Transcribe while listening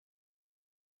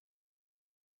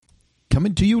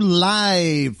Coming to you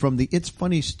live from the It's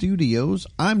Funny Studios.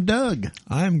 I'm Doug.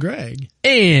 I'm Greg.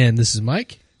 And this is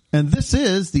Mike. And this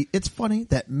is the It's Funny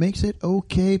That Makes It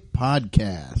Okay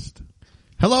podcast.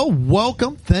 Hello,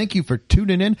 welcome. Thank you for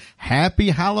tuning in. Happy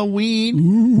Halloween.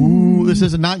 Ooh, this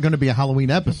is not going to be a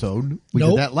Halloween episode. We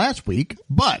did that last week,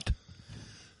 but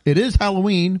it is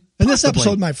Halloween. And this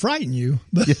episode might frighten you.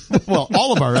 But Yeah, well,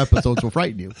 all of our episodes will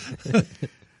frighten you.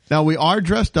 Now, we are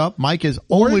dressed up. Mike is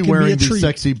Or it only can be wearing a the treat.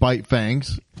 sexy bite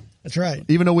fangs, that's right.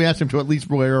 even though we asked him to at least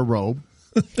wear a robe.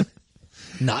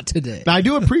 Not today. Now, I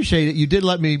do appreciate it. You did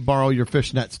let me borrow your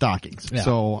fishnet stockings. Yeah.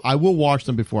 So I will wash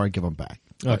them before I give them back.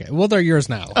 Okay. Well, they're yours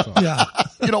now. So. Yeah.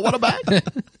 You don't want them back?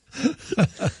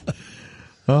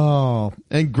 Oh,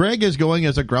 and Greg is going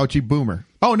as a grouchy boomer.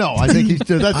 Oh, no. I think he's that's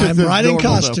just I'm his right in normal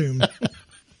costume. stuff.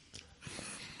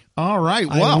 All right.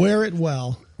 I Well, wear it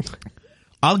well.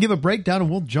 I'll give a breakdown and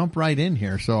we'll jump right in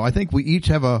here. So I think we each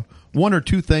have one or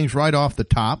two things right off the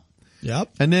top.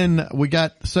 Yep. And then we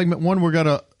got segment one.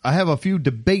 I have a few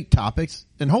debate topics,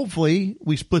 and hopefully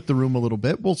we split the room a little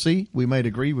bit. We'll see. We might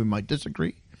agree. We might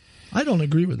disagree. I don't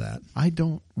agree with that. I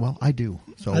don't. Well, I do.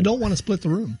 So I don't want to split the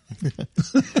room.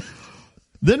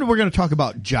 Then we're going to talk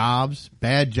about jobs,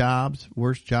 bad jobs,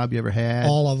 worst job you ever had,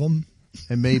 All of them.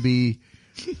 and maybe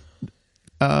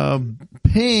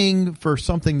paying for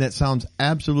something that sounds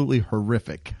absolutely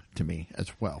horrific to me as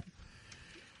well.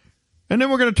 And then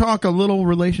we're going to talk a little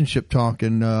relationship talk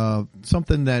and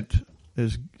something that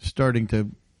is starting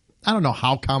to, I don't know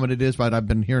how common it is, but I've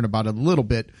been hearing about it a little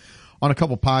bit on a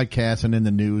couple podcasts and in the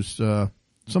news.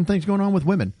 Some things going on with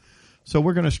women. So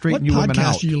we're going to straighten What you women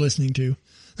out. podcast are you listening to?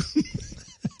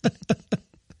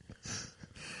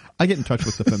 I get in touch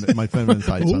with my feminine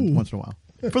side Ooh. once in a while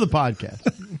for the podcast.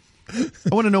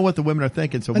 I want to know what the women are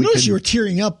thinking. So I we noticed can, you were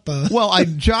tearing up. well, I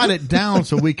jot it down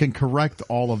so we can correct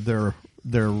all of their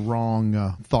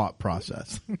wrong thought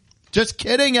process. Just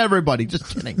kidding, everybody. Just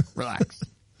kidding. Relax.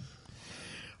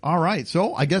 All right.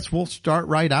 So I guess we'll start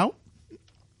right out.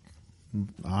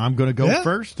 I'm going to go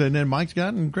first, and then Mike's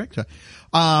got it, and Greg's got.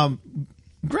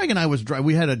 Greg and I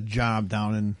we had a job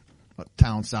down in a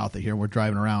town south of here. We're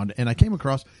driving around, and I came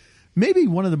across maybe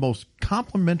one of the most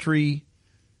complimentary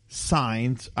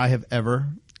signs I have ever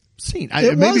seen.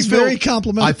 It was very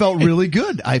complimentary. I felt really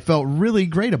good. I felt really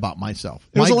great about myself.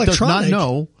 It was Mike does not electronic.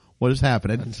 know what is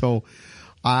happening, so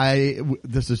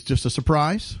this is just a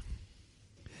surprise.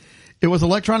 It was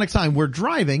electronic sign. We're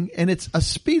driving, and it's a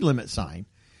speed limit sign,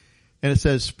 and it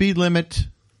says speed limit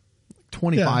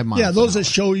 25 miles. Yeah, those an that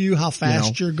hour, show you how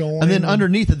fast you're going. and then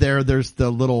underneath it there's the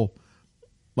little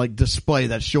like display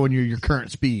that's showing you your current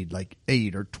speed, like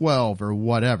 8 or 12 or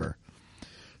whatever.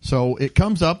 So it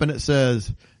comes up and it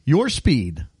says your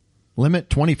speed limit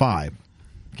 25.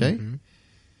 Okay. Mm-hmm.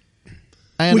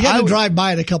 And we had to drive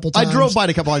by it a couple times. I drove by it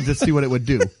a couple times to see what it would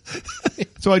do.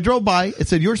 So I drove by. It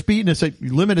said your speed, and it said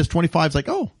your limit is 25. It's like,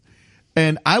 oh,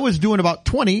 and I was doing about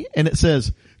 20, and it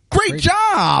says great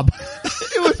job.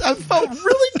 I felt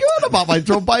really good about my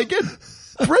drove by again.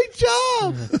 Great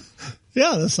job.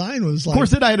 Yeah, the sign was like. Of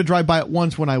course, then I had to drive by it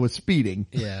once when I was speeding.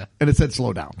 Yeah. And it said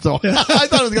slow down. So I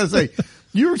thought I was going to say,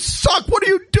 you suck. What are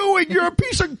you doing? You're a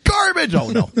piece of garbage. Oh,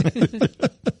 no.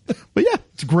 But yeah,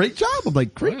 it's a great job. I'm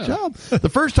like, great job. The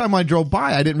first time I drove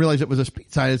by, I didn't realize it was a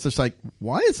speed sign. It's just like,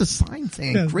 why is the sign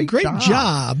saying Yeah, great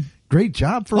job? Great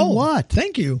job for what?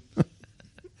 Thank you.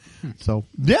 So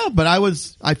yeah, but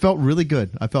I felt really good.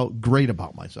 I felt great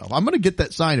about myself. I'm going to get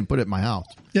that sign and put it in my house.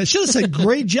 Yeah, it should have said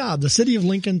great job. The city of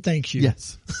Lincoln thanks you.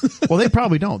 Yes. Well, they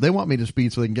probably don't. They want me to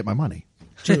speed so they can get my money.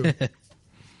 True.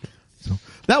 So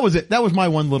that was it. That was my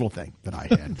one little thing that I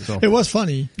had. So It was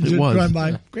funny. It was. Driving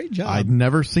by. Great job. I'd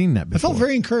never seen that I before. felt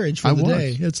very encouraged for I the was.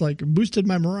 day. It's like it boosted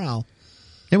my morale.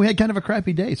 And we had kind of a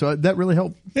crappy day, so that really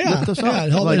helped lift us up. Yeah,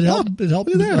 it helped. Like, it helped look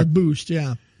at there. boost.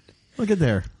 Yeah. Look at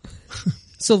there.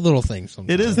 It's the little things.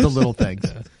 Sometimes. It is the little things.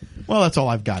 Well, that's all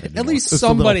I've got. At least It's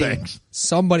the little things.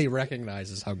 somebody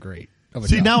recognizes how great of a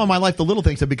See, job. now in my life, the little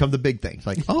things have become the big things.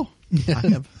 Like, oh, I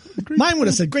have a great Mine would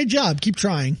have said, great job. Keep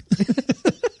trying.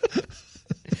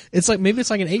 It's like, maybe it's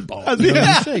like an 8-ball.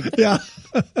 Yeah. Yeah.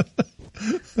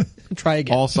 Try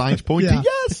again. All signs point Yeah. to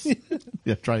yes.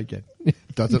 Yeah, try again.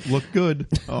 Doesn't look good.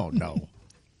 Oh, no.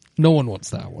 No one wants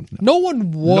that one. No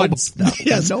one wants that one.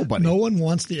 Yes. Nobody. No one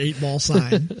wants the 8-ball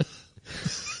sign.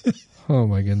 Oh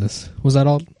my goodness. Was that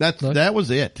all? That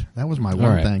was it. That was my one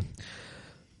All right. thing.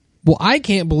 Well, I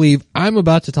can't believe I'm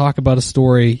about to talk about a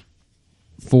story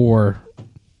for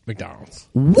McDonald's.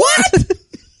 What?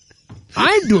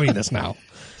 I'm doing this now.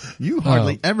 You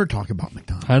hardly ever talk about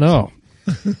McDonald's. I know.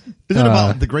 Is it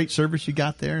about the great service you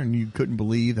got there and you couldn't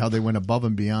believe how they went above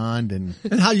and beyond? And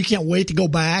And how you can't wait to go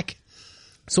back.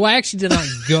 So I actually did not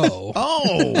go.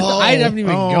 I haven't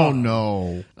even gone.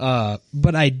 no.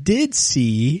 But I did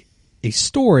see a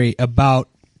story about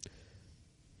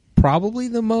probably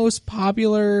the most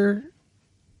popular.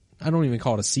 I don't even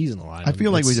call it a seasonal item. I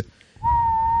feel like it's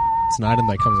an item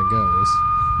that comes and goes.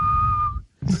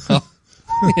 Oh,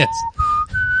 yes.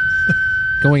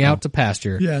 Going out to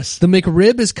pasture. Yes. The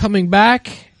McRib is coming back,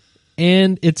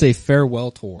 and it's a farewell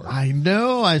tour. I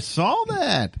know. I saw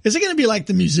that. Is it going to be like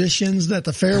the musicians that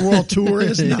the farewell tour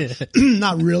is?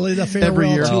 Not really the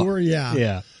farewell year. tour. Yeah.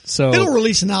 Yeah. So It'll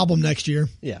release an album next year.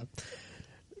 yeah.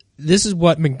 This is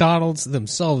what McDonald's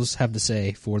themselves have to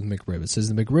say for the McRib. It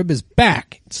says the McRib is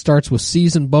back. It starts with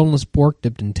seasoned boneless pork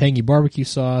dipped in tangy barbecue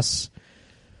sauce,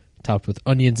 topped with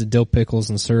onions and dill pickles,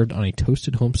 and served on a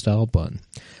toasted home-style bun.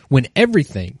 When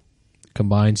everything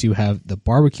combines, you have the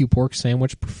barbecue pork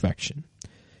sandwich perfection.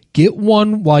 Get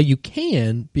one while you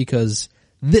can, because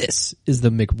this is the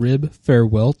McRib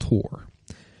Farewell Tour.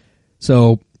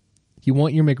 So, if you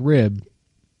want your McRib,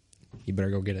 you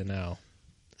better go get it now.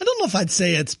 I don't know if I'd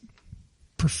say it's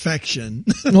perfection.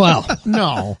 Well,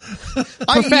 No.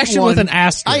 perfection with an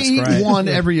asterisk, I eat right? one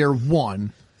every year,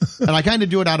 one. And I kind of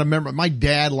do it out of memory. My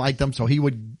dad liked them, so he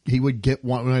would get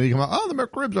one when they come out. Oh, the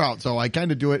McRibs are out. So I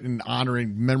kind of do it in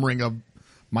memorying of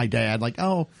my dad. Like,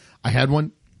 oh, I had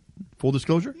one, full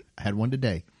disclosure, I had one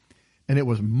today. And it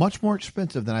was much more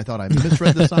expensive than I thought. I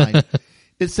misread the sign.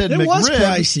 It said It McRib was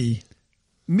pricey.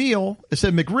 meal. It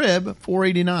said McRib,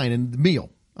 $4.89 and the meal.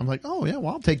 I'm like, oh yeah,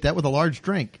 well I'll take that with a large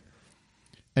drink.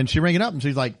 And she rang it up and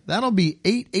she's like, that'll be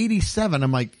 $8.87.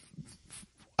 I'm like,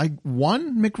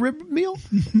 one McRib meal?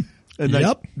 And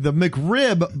Yep. the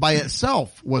McRib by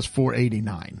itself was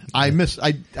 $4.89.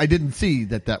 I didn't see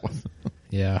that was.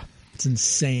 Yeah. It's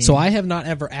insane. So I have not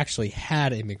ever actually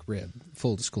had a McRib,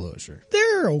 full disclosure.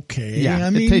 They're okay. Yeah, I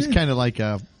mean, it tastes kind of like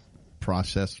a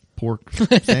processed pork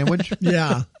sandwich.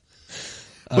 yeah.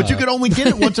 But you could only get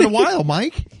it once in a while,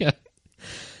 Mike. Yeah.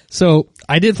 So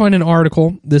I did find an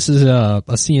article. This is a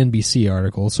CNBC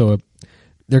article. So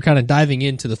they're kind of diving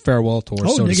into the farewell tour.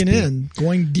 Oh, so to digging speak. in,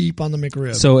 going deep on the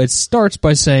McRib. So it starts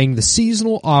by saying the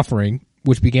seasonal offering,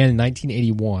 which began in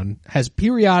 1981, has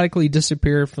periodically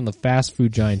disappeared from the fast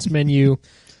food giant's menu.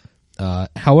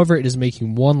 However, it is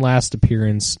making one last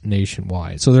appearance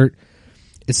nationwide. So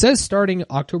it says starting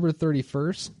October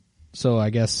 31st. So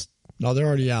I guess no, they're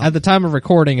already out. at the time of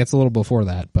recording, it's a little before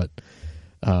that. But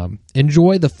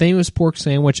enjoy the famous pork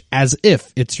sandwich as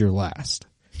if it's your last.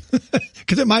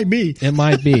 Because it might be. It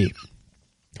might be.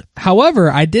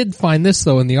 However, I did find this,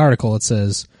 though, in the article. It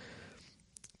says,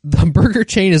 the burger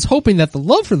chain is hoping that the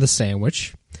love for the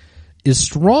sandwich is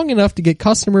strong enough to get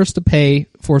customers to pay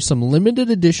for some limited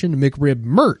edition McRib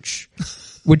merch,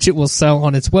 which it will sell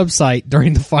on its website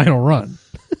during the final run.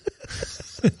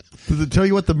 Does it tell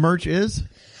you what the merch is?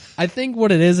 I think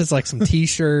what it is, it's like some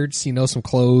T-shirts, some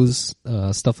clothes,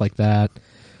 stuff like that.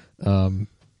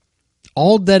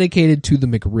 All dedicated to the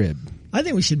McRib. I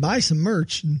think we should buy some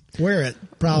merch and wear it.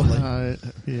 Probably.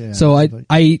 Yeah. So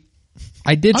I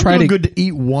did try I'm to good to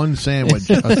eat one sandwich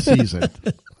a season.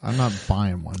 I'm not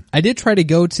buying one. I did try to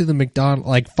go to the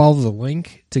McDonald's, follow the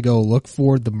link to go look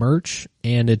for the merch,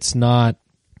 and it's not.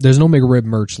 There's no McRib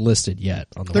merch listed yet.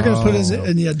 On the They're going to put it Oh.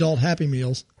 in the adult Happy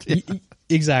Meals.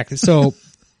 Exactly. So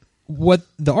what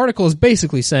the article is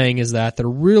basically saying is that they're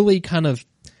really kind of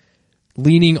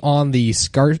leaning on the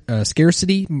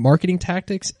scarcity marketing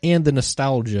tactics and the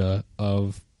nostalgia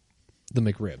of the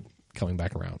McRib coming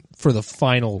back around for the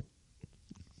final,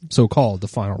 so-called the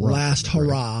final run. Last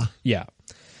hurrah. Yeah.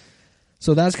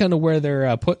 So that's kind of where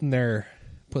they're putting their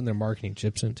marketing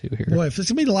chips into here. Boy, if it's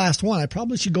going to be the last one, I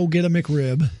probably should go get a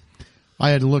McRib. I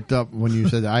had looked up when you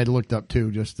said that. I had looked up too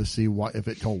just to see if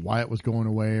it told why it was going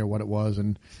away or what it was.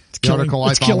 And the article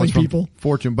I found was from people.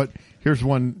 Fortune. But here's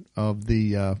one of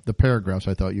the paragraphs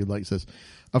I thought you'd like. It says,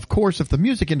 "Of course, if the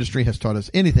music industry has taught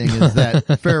us anything, is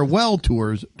that farewell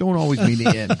tours don't always mean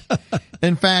the end.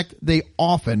 In fact, they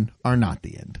often are not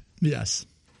the end." Yes.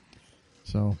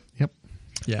 So, yep.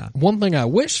 Yeah. One thing I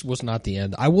wish was not the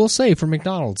end. I will say for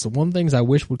McDonald's, the one things I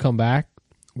wish would come back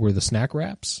were the snack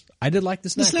wraps. I did like the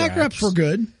The snack wraps were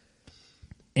good.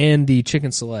 And the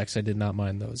chicken selects, I did not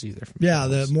mind those either. from Yeah, the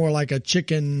McDonald's. more like a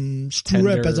chicken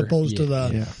Tender, strip as opposed to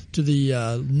yeah.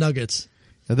 the nuggets.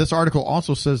 Now, this article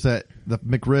also says that the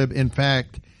McRib, in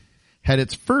fact, had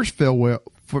its first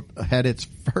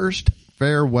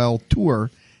farewell tour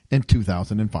in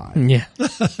 2005. Yeah.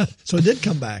 So it did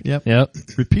come back. Yep. Yep.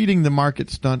 Repeating the market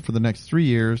stunt for the next 3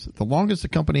 years, the longest the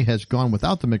company has gone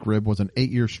without the McRib was an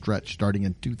 8-year stretch starting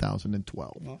in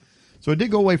 2012. So it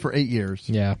did go away for 8 years,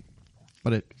 Yeah.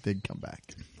 but it did come back.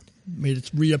 made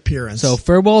its reappearance. So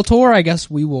farewell tour, I guess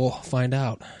we will find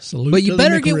out. Salute But you to the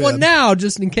better get McRib. one now,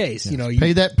 just in case. You know, you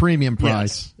Pay that premium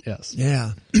price. Yes.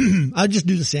 Yeah. I'd just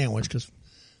do the sandwich because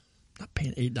I'm not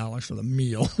paying $8 for the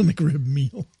meal, the McRib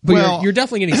meal. But Well- you're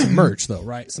definitely getting some merch, though,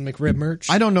 right? Some McRib merch.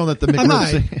 I don't know that the I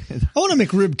might. McRib. I want a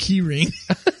McRib key ring.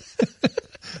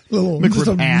 Little McRib just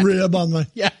a hat. rib on my,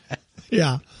 yeah.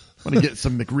 yeah. Want to get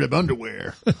some McRib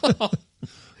underwear?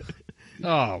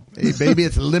 Oh, Hey, baby,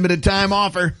 it's a limited time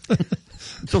offer.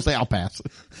 She'll say, "I'll pass."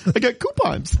 I got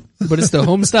coupons. but it's the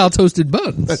home style toasted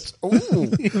buns.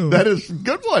 That is a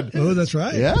good one. Oh, that's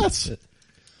right. Yes,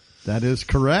 that is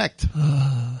correct.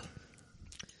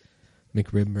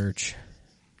 McRib merch.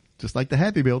 Just like the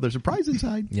Happy Meal, there's a prize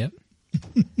inside. Yep.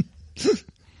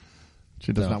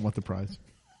 She does not want the prize.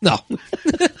 No,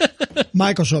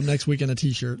 Mike will show up next week in a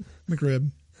t-shirt. McRib.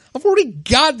 I've already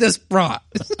got this brought.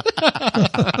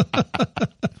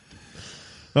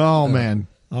 Oh man,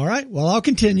 All right. Well, I'll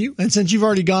continue. And since you've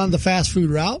already gone the fast food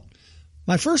route,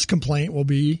 my first complaint will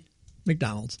be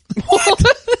McDonald's.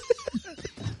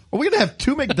 are we gonna have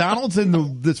two McDonald's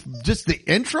in just the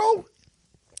intro?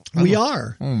 We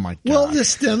are. Oh my god! Well, this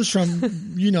stems from,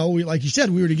 like you said,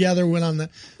 we were together, went on that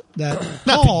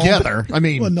not call. together. I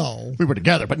mean, Well, no. we were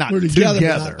together, but not We're together.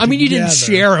 together, but not- I mean, you didn't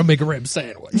Together. share a McRib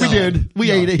sandwich. We did. We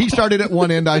ate it. He started at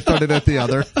one end. I started at the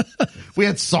other. We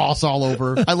had sauce all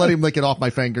over. I let him lick it off my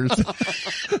fingers.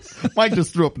 Mike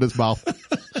just threw up in his mouth.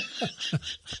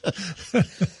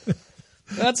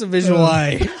 That's a visual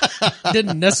I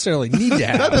didn't necessarily need to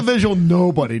have. That's a visual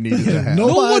nobody needed to have.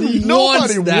 Nobody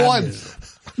Nobody wants that wants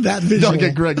that visual. Doug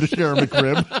and Greg to share a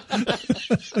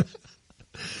McRib.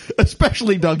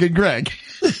 Especially Doug and Greg.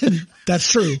 That's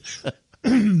true.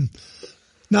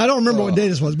 Now, I don't remember what day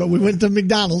this was, but we went to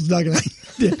McDonald's, Doug and I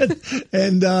did.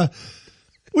 And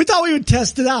we thought we would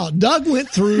test it out. Doug went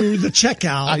through the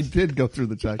checkout. I did go through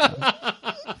the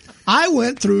checkout. I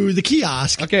went through the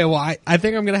kiosk. Okay, well, I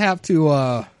think I'm going to have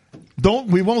to,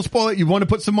 We won't spoil it. You want to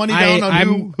put some money down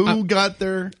on who got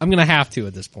there? I'm going to have to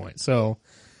at this point. So,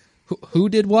 who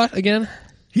did what again?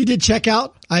 He did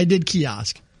checkout. I did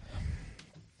kiosk.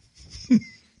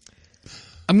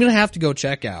 I'm going to have to go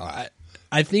check out.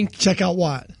 I think Check out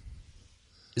what?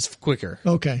 it's quicker.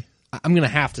 Okay. I'm going to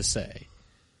have to say.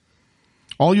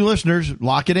 All you listeners,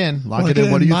 lock it in. Lock it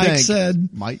in. What do you Mike think? said.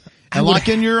 Mike. And lock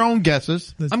in your own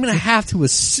guesses. I'm going to have to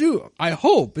assume. I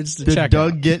hope it's the Did checkout.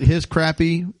 Doug get his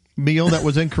crappy meal that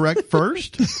was incorrect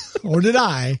first? Or did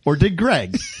I? Or did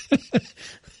Greg?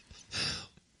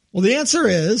 Well, the answer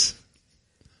is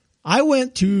I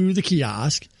went to the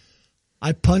kiosk.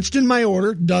 I punched in my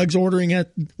order. Doug's ordering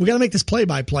it. We got to make this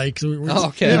play-by-play. Cause we're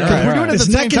Okay, all we're right, doing all it right. at It's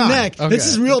the same neck time. and neck. Okay. This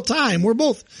is real time. We're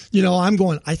both, I'm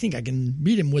going, I think I can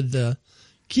beat him with the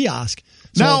kiosk.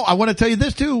 So, Now, I want to tell you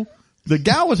this too. The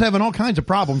gal was having all kinds of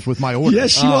problems with my order.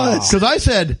 Yes, she was. Because I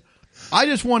said, I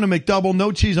just want a McDouble,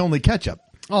 no cheese, only ketchup.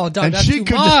 Oh, Doug, And that's she too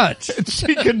could much.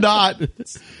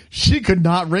 she could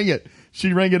not ring it.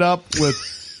 She rang it up with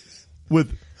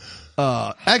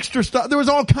extra stuff. There was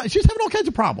all kinds. She was having all kinds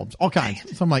of problems, all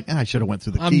kinds. So I'm like, I should have went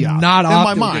through the I'm kiosk. not in off my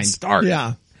to a good mind. start.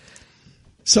 Yeah.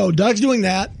 So Doug's doing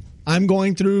that. I'm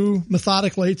going through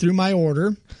methodically through my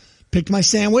order. Picked my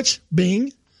sandwich.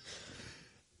 Bing.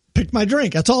 Picked my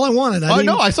drink. That's all I wanted. I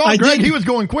know. I saw Greg. did- He was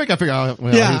going quick. I figured, oh,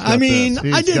 well, Yeah, he's got I mean, this.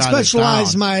 He's I did got it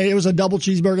specialize down. it was a double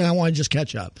cheeseburger and I wanted just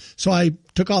ketchup. So I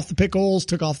took off the pickles,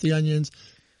 took off the onions,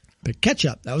 picked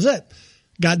ketchup. That was it.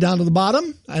 Got down to the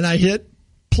bottom and I hit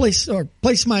place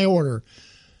my order.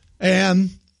 And,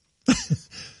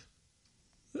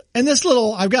 and this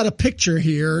I've got a picture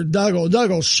here. Doug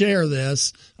will share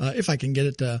this, if I can get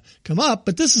it to come up,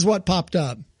 but this is what popped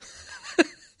up.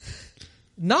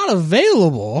 Not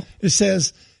available. It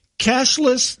says,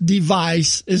 cashless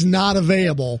device is not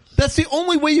available. That's the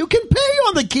only way you can pay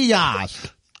on the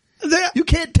kiosk. You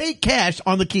can't take cash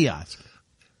on the kiosk.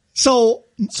 So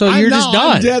you're just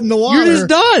done. I'm dead in the water. You're just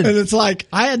done. And it's like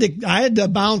I had to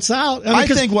bounce out. I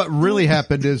think what really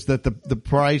happened is that the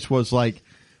price was like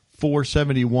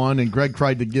 $4.71, and Greg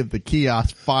tried to give the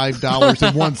kiosk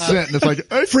 $5.01, and it's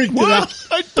like I Freaked it what? out.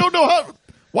 I don't know how.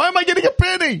 Why am I getting a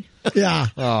penny? yeah,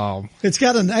 Oh, it's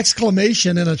got an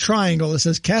exclamation and a triangle that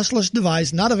says cashless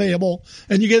device not available,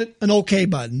 and you get an OK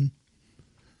button.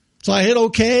 So I hit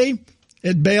OK.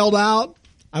 It bailed out.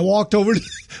 I walked over to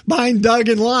behind Doug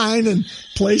in line and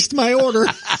placed my order.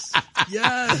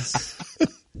 yes.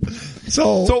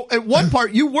 So at one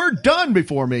part you were done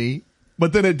before me,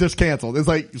 but then it just canceled. It's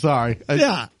like, sorry.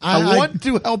 Yeah, I I want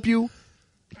to help you.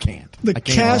 can't. The I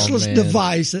can't. cashless man.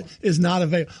 device is not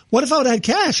available. What if I would have had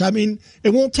cash? I mean,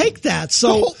 it won't take that.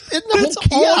 So Isn't the that's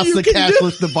whole all kiosk you the can do.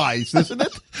 cashless device, isn't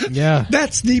it? Yeah.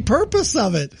 That's the purpose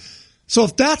of it. So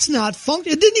if that's not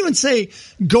it didn't even say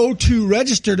go to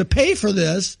register to pay for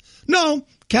this. No,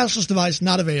 cashless device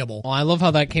not available. Well, I love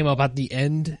how that came up at the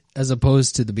end as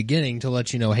opposed to the beginning to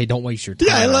let you know, hey, don't waste your time.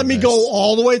 Yeah, it let on me this. go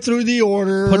all the way through the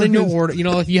order. Put in your order. You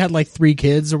know, if you had like 3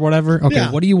 kids or whatever. Okay,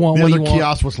 Yeah. what do you want? The What do other you want?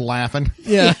 kiosk was laughing.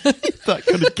 Yeah. He's not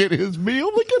going to get his meal.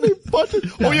 Look at his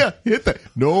button. Oh, yeah. Hit that.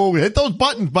 No, hit those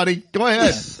buttons, buddy. Go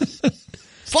ahead.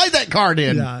 Slide that card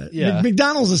in. Yeah.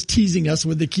 McDonald's is teasing us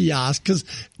with the kiosk because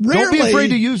rarely. Don't be afraid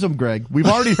to use them, Greg. We've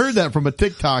already heard that from a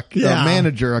TikTok Yeah.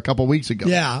 manager a couple weeks ago.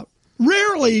 Yeah.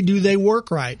 Rarely do they work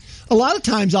right. A lot of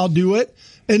times I'll do it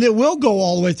and it will go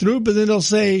all the way through, but then it'll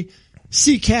say,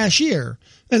 see cashier.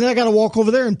 And then I got to walk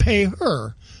over there and pay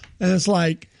her. And it's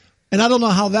like, and I don't know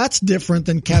how that's different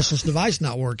than cashless device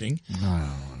not working.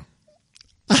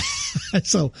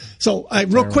 So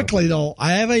real quickly though,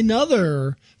 I have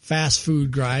another fast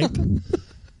food gripe.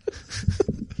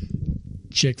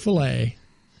 Chick-fil-A.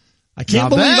 I can't Now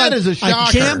believe that is a I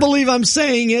shocker. can't believe I'm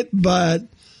saying it, but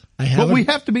I have. But we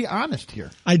have to be honest here.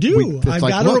 I do. It's I've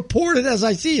like, got to look, report it as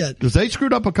I see it. because they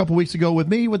screwed up a couple weeks ago with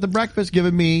me with the breakfast,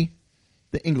 giving me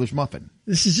the English muffin.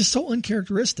 This is just so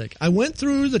uncharacteristic. I went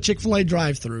through the Chick-fil-A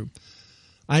drive-thru.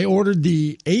 I ordered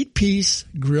the 8-piece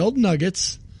grilled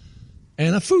nuggets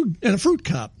and a fruit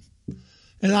cup.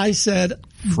 And I said,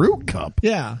 Fruit cup.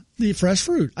 yeah, the fresh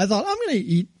fruit. I thought I'm going to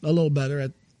eat a little better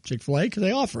at Chick-fil-A because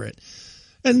they offer it.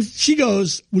 And she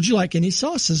goes, would you like any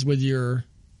sauces with your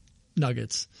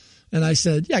nuggets? And I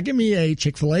said, yeah, give me a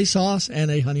Chick-fil-A sauce and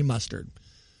a honey mustard.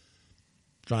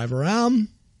 Drive around,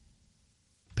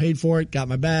 paid for it, got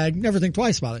my bag, never think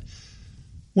twice about it.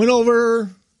 Went over,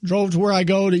 drove to where I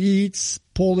go to eat,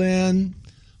 pulled in,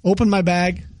 opened my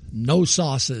bag, no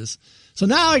sauces. So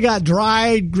now I got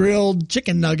dried grilled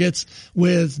chicken nuggets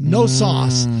with no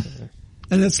sauce.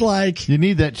 And it's like, You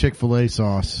need that Chick-fil-A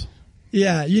sauce.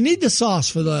 yeah, you need the sauce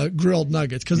for the grilled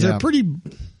nuggets because Yeah. they're pretty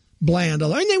bland. I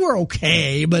mean, they were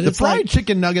okay, but The it's fried like,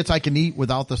 chicken nuggets I can eat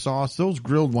without the sauce. Those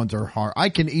grilled ones are hard. I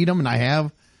can eat them, and I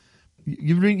have.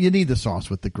 You need the sauce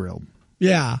with the grilled.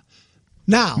 yeah.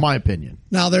 Now, My opinion.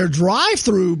 Now their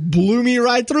drive-through blew me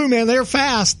right through, man. They're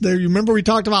fast. You remember we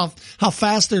talked about how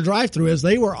fast their drive-through is.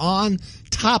 They were on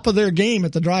top of their game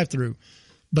at the drive-through,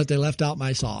 but they left out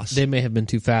my sauce. They may have been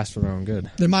too fast for their own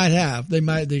good. They might have. They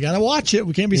got to watch it.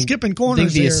 We can't be skipping I corners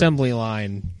think the here. assembly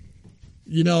line.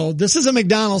 You know, this is a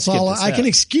McDonald's, so Skip the I can step.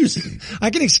 excuse it.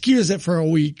 I can excuse it for a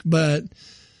week, but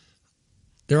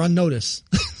they're on notice.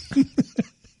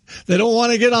 They don't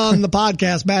want to get on the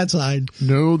podcast bad side.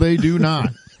 No, they do not.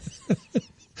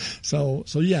 So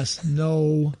yes,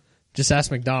 no. Just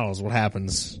ask McDonald's what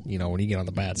happens, when you get on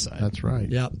the bad side. That's right.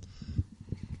 Yep.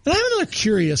 And I have another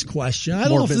curious question. I don't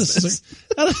More know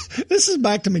if this is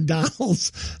back to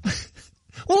McDonald's.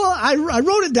 Well, I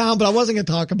wrote it down, but I wasn't going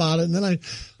to talk about it. And then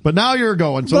But now you're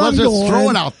going, so But let's I'm just going. throw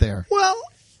it out there. well,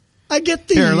 I get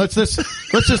the. Here, let's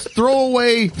just throw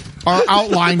away our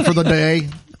outline for the day,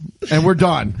 and we're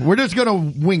done. We're just gonna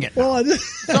wing it. Well,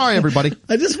 Sorry, everybody.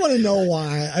 I just want to know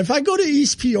why. If I go to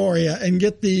East Peoria and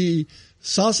get the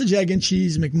sausage, egg, and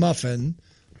cheese McMuffin,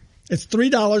 it's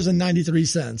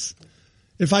 $3.93.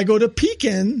 If I go to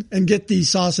Pekin and get the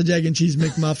sausage, egg, and cheese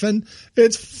McMuffin,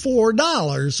 it's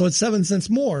 $4, so it's 7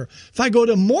 cents more. If I go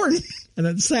to Morton, and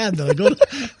it's sad that I go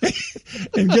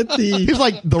to, and get the, He's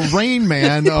like the Rain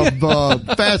Man of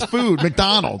fast food,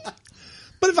 McDonald's.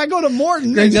 but if I go to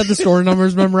Morton, Greg's got the store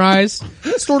numbers memorized.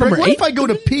 Store Greg, number what 8. if I go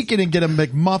to Pekin and get a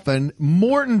McMuffin,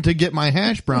 Morton to get my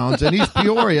hash browns, and East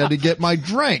Peoria to get my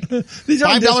drink? These are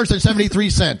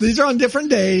 $5.73. these are on different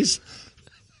days.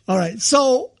 All right,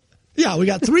 so yeah, we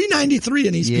got $3.93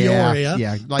 in East Peoria.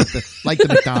 Yeah, like the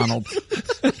McDonald's.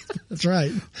 That's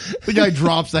right. The guy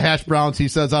drops the hash browns. He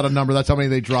says out a number. That's how many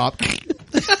they drop.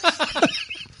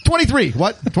 23.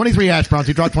 What? 23 hash browns.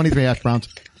 He dropped 23 hash browns.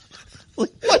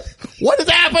 What is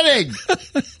happening?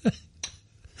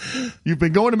 You've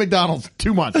been going to McDonald's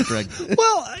 2 months, Greg.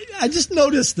 Well, I just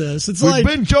noticed this. It's We've like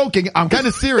been joking. I'm kind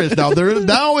of serious now.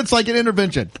 Now it's like an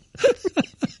intervention.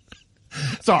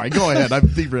 Sorry, go ahead.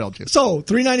 I've derailed you. so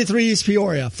 $3.93 East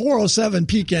Peoria, $4.07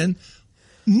 Pekin,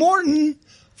 Morton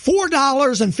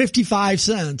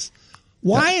 $4.55.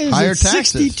 Why is Higher it taxes.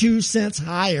 62 cents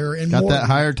higher in Got Morton? that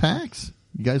higher tax.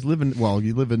 You guys live in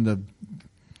the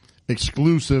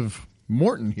exclusive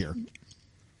Morton here.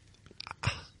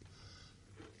 I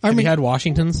Have mean, you had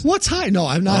Washington's? what's high? No,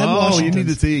 I've not had Oh, Washington. you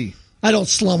need to see. I don't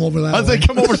slum over that. I was way. like,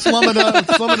 come over, slumming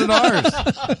in ours.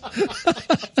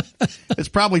 It's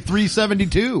probably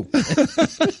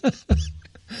 $3.72.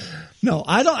 No,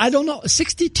 I don't know.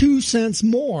 62 cents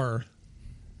more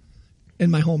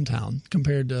in my hometown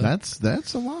compared to. That's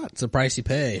a lot. It's a price you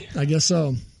pay. I guess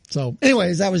so. So,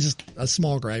 anyways, that was just a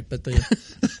small gripe, but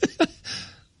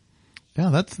Yeah,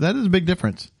 that is a big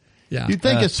difference. yeah. You'd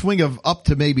think a swing of up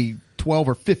to maybe 12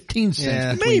 or 15 cents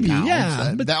Yeah. between Maybe, towns,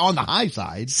 yeah, but- on the high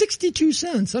side. 62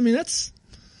 cents. I mean, that's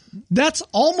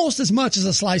almost as much as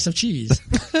a slice of cheese.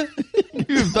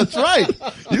 That's right.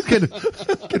 You could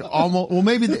almost. Well,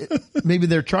 maybe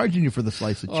they're charging you for the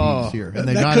slice of cheese here, and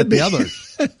they're That not could at the be.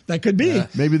 others. That could be.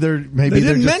 Maybe they're They they're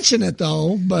didn't just, mention it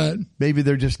though, but maybe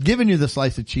they're just giving you the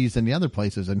slice of cheese in the other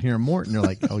places, and here in Morton, they're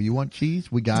like, "Oh, you want cheese?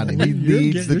 We got it. He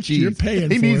needs the cheese. You're paying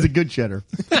He for needs it." the good cheddar.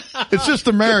 It's just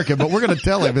American, but we're going to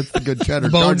tell him it's the good cheddar.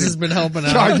 Bones has been helping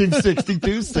out. Charging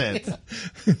 62 cents.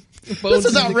 This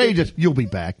is outrageous. You'll be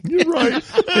back. You're right.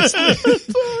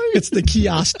 it's the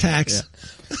kiosk tax.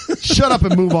 Shut up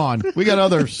and move on. We got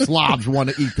other slobs who want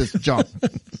to eat this junk.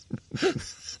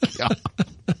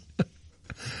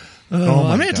 Oh,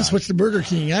 my I may have to gosh. switch to Burger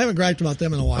King. I haven't griped about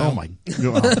them in a while. Oh my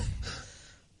God.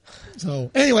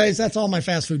 So, anyways, that's all my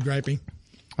fast food griping.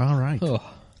 All right. Oh.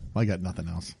 I got nothing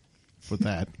else with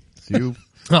that. You?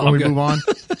 Oh, Can I'm we good. move on?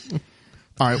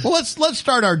 All right. Well, let's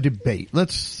start our debate.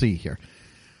 Let's see here.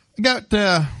 I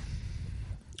got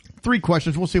 3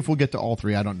 questions. We'll see if we'll get to all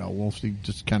 3. I don't know. We'll see.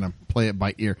 Just kind of play it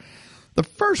by ear. The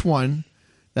first one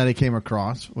that I came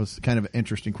across was kind of an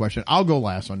interesting question. I'll go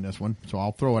last on this one, so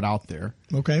I'll throw it out there.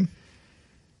 Okay.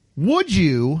 Would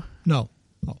you? No.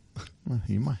 Oh. Well,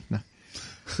 you might. No.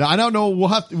 Now, I don't know.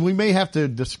 We may have to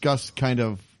discuss kind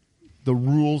of the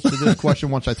rules to this question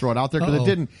once I throw it out there, because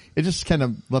it just kind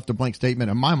of left a blank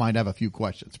statement. In my mind, I have a few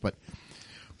questions, but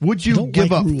would you Don't give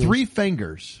like up rules. 3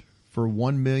 fingers for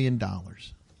 $1 million?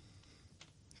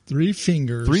 3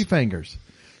 fingers. 3 fingers.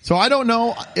 So I don't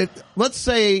know. Let's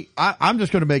say I'm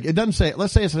just going to make it. Doesn't say.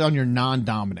 Let's say it's on your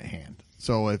non-dominant hand.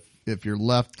 So if you're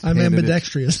left, I'm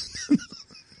ambidextrous.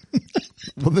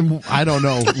 Well, then I don't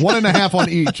know. 1.5 on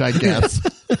each, I guess.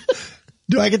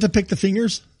 Do I get to pick the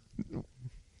fingers?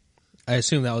 I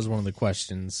assume that was one of the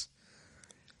questions.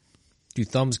 Do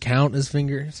thumbs count as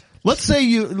fingers? Let's say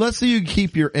you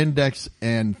keep your index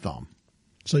and thumb.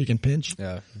 So you can pinch?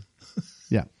 Yeah.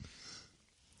 Yeah.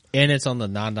 And it's on the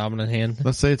non-dominant hand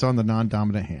Let's say it's on the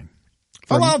non-dominant hand.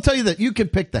 Oh, I'll tell you that you can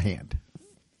pick the hand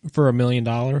for $1 million.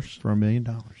 for $1 million.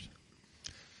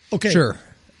 Okay. Sure.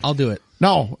 I'll do it.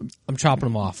 No, I'm chopping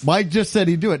them off. Mike just said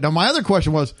he'd do it. Now, my other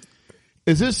question was,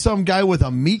 is this some guy with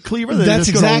a meat cleaver That's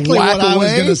just gonna exactly whack what I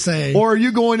was away? gonna say. Or are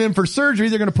you going in for surgery?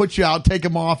 They're going to put you out, take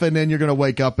them off, and then you're going to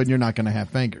wake up and you're not going to have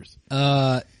fingers.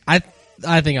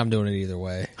 I think I'm doing it either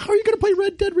way. How are you going to play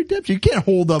Red Dead Redemption? You can't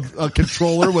hold a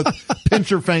controller with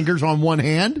pincher fingers on one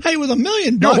hand. Hey, with $1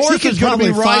 million, Your he horse could is going to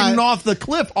be probably riding fly- off the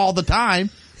cliff all the time.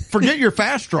 Forget your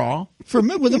fast draw. with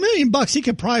 $1 million, he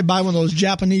could probably buy one of those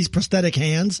Japanese prosthetic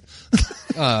hands.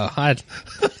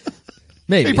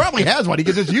 Maybe. He probably has one. He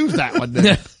could just use that one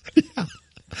then.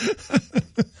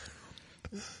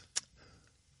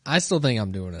 I still think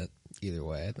I'm doing it either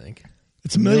way. I think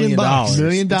It's $1 million. $1 $1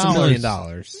 million. It's $1 million.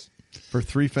 For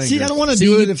 3 fingers. See, I don't want to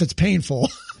do it if it's painful.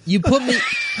 You put me.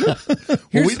 Well,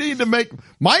 we need to make.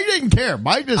 Mike didn't care.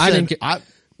 Mike just I said, didn't care.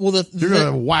 Well, you're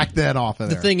going to whack that off of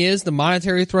the there. thing is, the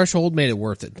monetary threshold made it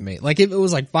worth it to me. Like if it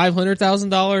was like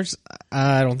 $500,000,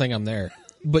 I don't think I'm there.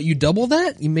 But you double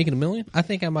that, you make it $1 million. I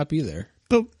think I might be there.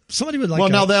 But somebody would like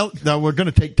Well, a- now we're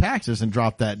going to take taxes and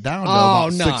drop that down to Oh,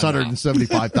 about no,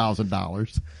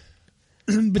 $675,000.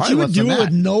 but probably you would less do than it with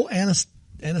that. no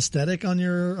anesthetic on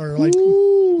your, or like,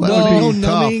 That would no be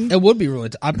tough. numbing. It would be really.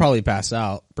 I'd probably pass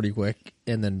out pretty quick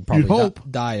and then probably hope.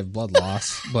 die of blood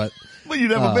loss. But Well,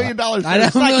 you'd have $1 million. For I'd a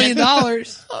have $1 million.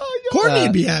 second. Courtney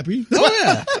would be happy. Oh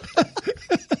yeah,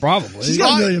 probably. She's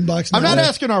got $1 million now. I'm not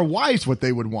asking our wives what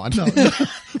they would want. Well,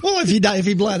 if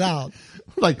he bled out.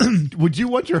 Like, would you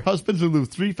want your husband to lose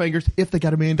 3 fingers if they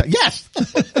got $1 million? Yes.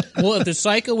 Well, if the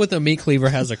psycho with a meat cleaver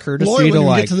has a courtesy Lori to wouldn't even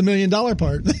like, get to the $1 million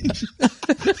part.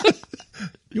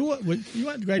 You want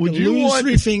Greg Would to you lose want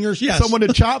 3 fingers? Yes. Someone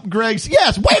to chop Greg's.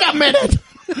 Yes. Wait a minute.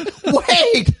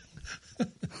 Wait.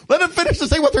 Let him finish to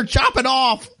say what they're chopping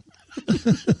off.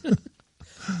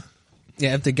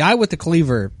 yeah, if the guy with the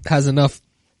cleaver has enough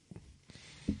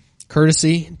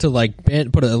courtesy to like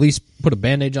at least put a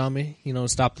bandage on me,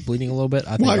 stop the bleeding a little bit.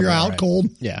 I think While I'm you're all out right. cold.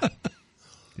 Yeah.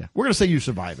 Yeah. We're going to say you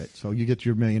survive it. So you get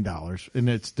your $1 million and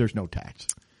there's no tax.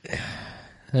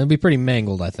 It'll be pretty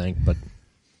mangled, I think, but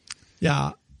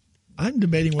Yeah. I'm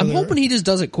debating I'm whether hoping he just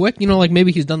does it quick. You know, like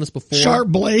maybe he's done this before. sharp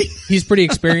blade. He's pretty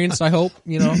experienced, I hope.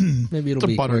 You know, maybe it'll It's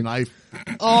be a butter quick.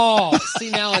 knife. Oh, see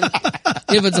now,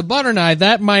 if it's a butter knife,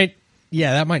 that might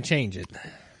change it.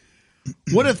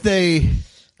 What if they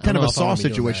kind of know a if I wanna saw be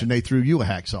doing situation? that. They threw you a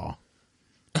hacksaw,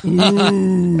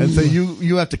 and so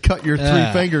you have to cut your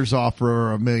 3 fingers off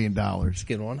for $1 million.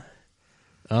 Good one.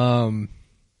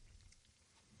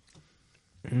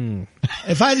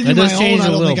 If I had to do That does my change own, I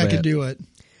a don't think little I could bit. do it.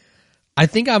 I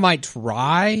think I might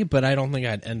try, but I don't think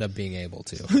I'd end up being able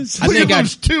to. I We think could I'd.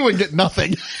 lose 2 and get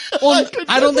nothing. Well,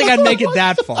 I don't think I'd make it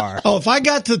that far. Oh, if I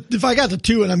got to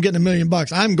 2 and I'm getting $1 million,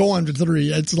 I'm going to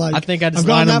 3. It's like I think I'd just I've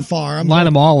gone line that them, far. I'm line going-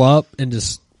 them all up and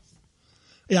just.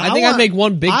 Yeah, I think I'd make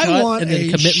one big I cut want and then a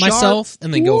commit sharp- myself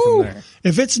and then go from Woo! there.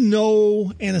 If it's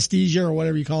no anesthesia or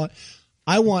whatever you call it,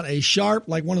 I want a sharp,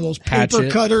 like one of those paper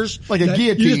Hatchet. cutters. Like a that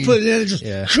guillotine. You just put it in and just,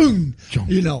 Yeah. shoom,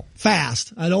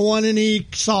 fast. I don't want any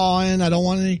sawing. I don't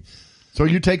want any. So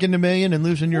you taking the $1 million and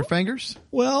losing your fingers?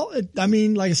 Well, I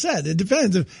mean, like I said, it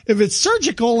depends. If it's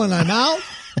surgical and I'm out,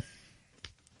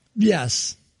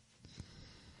 yes.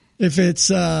 If it's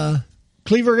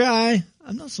cleaver guy,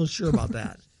 I'm not so sure about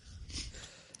that.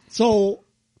 So,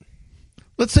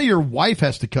 Let's say your wife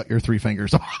has to cut your 3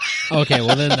 fingers off. Okay,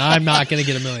 well then I'm not going to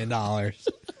get $1 million.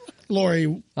 Lori,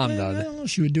 I'm I done. don't know if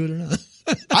she would do it or not.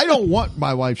 I don't want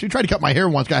my wife. She tried to cut my hair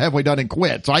once, got halfway done and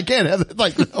quit. So I can't have it.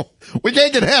 Like, no, we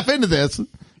can't get half into this.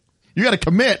 You got to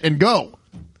commit and go.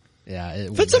 Yeah,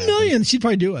 If it's $1 million, she'd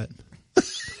probably do it.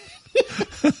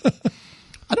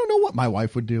 I don't know what my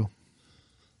wife would do.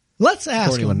 Let's ask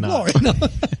Courtney would him. not. Lori, no.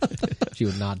 she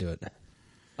would not do it.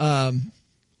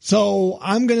 So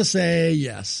I'm going to say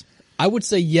yes. I would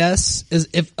say yes,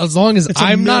 as long as It's $1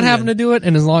 I'm not million. having to do it,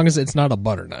 and as long as it's not a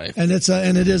butter knife. And it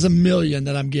is $1 million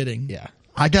that I'm getting. Yeah,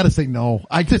 I got to say no.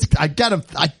 I don't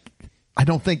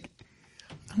think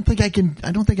I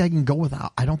can go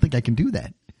without. I don't think I can do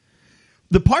that.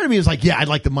 The part of me is like, yeah, I'd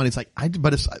like the money. It's like,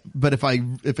 but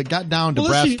if it got down to Well,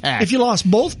 brass tacks, if you lost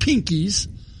both pinkies,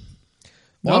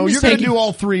 Well, no, I'm you're just going to taking- do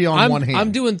all 3 on one hand.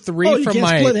 I'm doing 3 oh, you from can't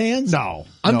my. split hands? no.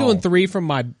 I'm no. doing 3 from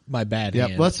my bad Yep.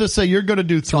 hand. Let's just say you're going to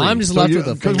do 3. I'm just left with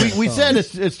a because finger we and said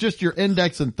thumb. it's just your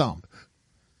index and thumb.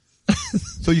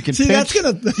 So you can See, pinch, that's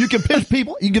gonna- you can pinch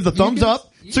people. You give the thumbs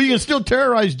up, so you can still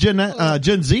terrorize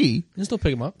Gen Z. You can still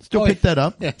pick them up. Still pick that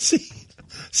up. Yeah.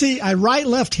 See, I write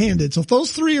left-handed. So if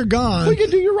those 3 are gone, Well, you can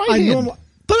do your right hand.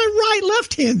 But I write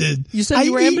left-handed. You said I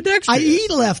you were eat- ambidextrous. I eat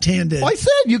left-handed, Well, I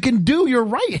said you can do your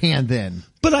right hand then.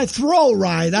 but I throw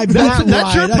right. I That's bat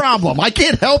right. your problem. I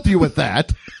can't help you with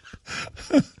that.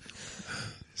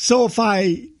 So if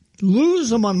I lose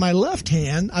them on my left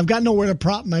hand, I've got nowhere to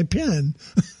prop my pen.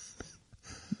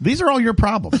 These are all your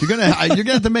problems. You're gonna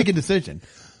have to make a decision.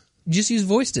 Just use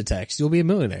voice to text. You'll be a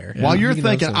millionaire. While you're You can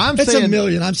have thinking, some- I'm It's saying $1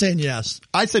 million. I'm saying yes.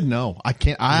 I said no. I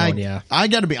can't. yeah. I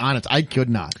got to be honest. I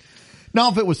could not. Now,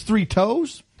 if it was 3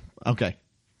 toes, okay.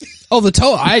 Oh, the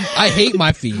toe. I hate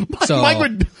my feet. So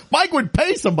Mike would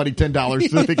pay somebody $10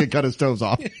 so he could cut his toes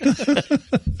off.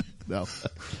 No.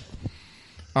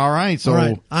 All right. So All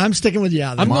right. I'm sticking with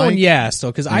yeah. I'm Mike going yes, though,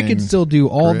 because I could and still do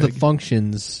all the Greg.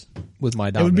 functions with my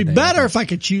it dominant would be hand. better if I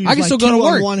could choose. I can like still go 2 to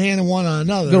on work. one hand and 1 on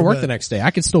another. Go to work but- the next day.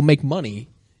 I could still make money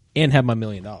and have my $1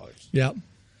 million. Yep.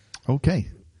 okay.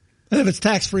 And if it's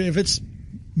tax free, if it's $1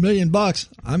 million,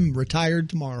 I'm retired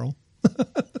tomorrow.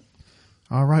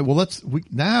 All right. Well,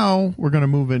 now we're going to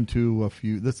move into a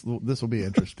few. This will be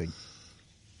interesting.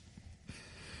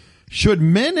 Should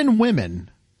men and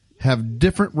women have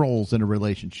different roles in a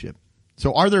relationship?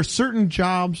 So, are there certain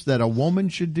jobs that a woman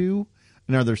should do,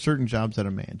 and are there certain jobs that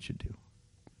a man should do?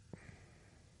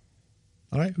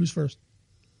 All right. Who's first?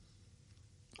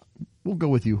 We'll go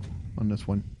with you on this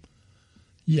one.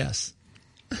 Yes.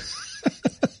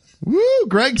 Woo!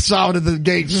 Greg saw it at the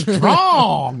gate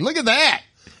strong. Look at that.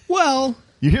 Well,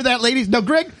 You hear that, ladies? No,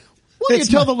 Greg, why don't you It's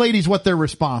tell my- the ladies what they're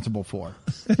responsible for?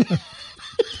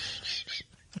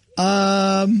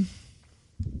 I'm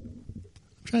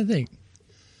trying to think.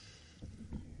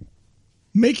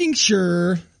 Making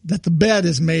sure that the bed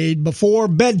is made before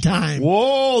bedtime.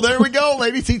 Whoa, there we go,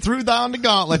 ladies. He threw down the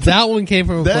gauntlet. That one came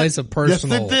from a That- place of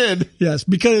personal. Yes, it did. Yes,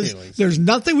 because Feelings. there's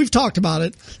nothing, we've talked about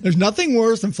it. There's nothing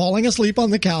worse than falling asleep on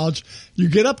the couch. You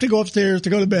get up to go upstairs to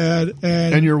go to bed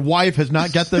And your wife has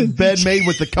not got the bed made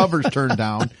with the covers turned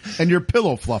down and your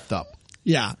pillow fluffed up.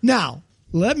 yeah. Now,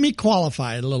 let me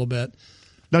qualify it a little bit.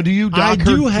 Now, do you I dock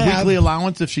her do have- weekly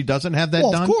allowance if she doesn't have that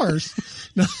Well, done? of course.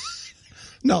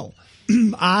 No.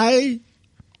 I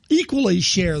equally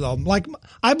share them. Like,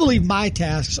 I believe my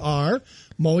tasks are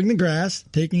mowing the grass,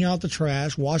 taking out the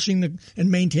trash, washing and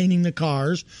maintaining the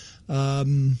cars,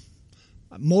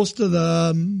 most of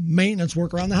the maintenance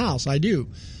work around the house. I do.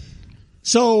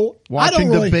 So I Watching don't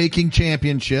really, the baking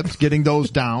championships, getting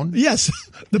those down. Yes,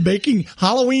 the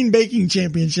Halloween baking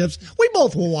championships. We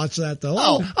both will watch that though.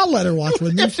 I'll let her watch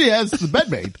with me If she has the bed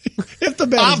made. if the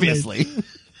bed is made. Obviously.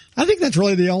 I think that's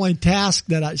really the only task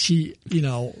that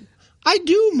I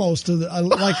do most of the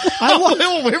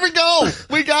Oh, here we go.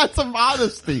 We got some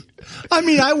honesty.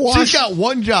 I wash. She's got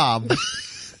one job.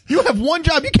 You have one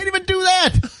job. You can't even do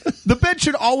that. The bed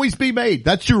should always be made.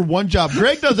 That's your one job.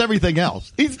 Greg does everything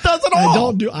else. He does it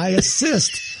all. I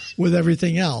assist with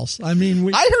everything else. I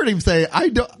heard him say,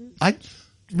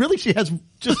 she has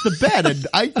just the bed and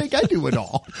I think I do it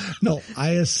all. No,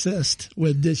 I assist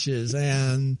with dishes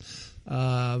and,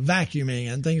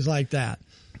 vacuuming and things like that.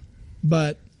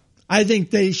 But I think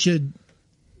they should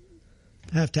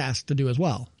have tasks to do as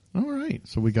well. All right.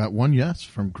 So we got one yes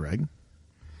from Greg.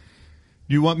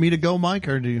 Do you want me to go, Mike,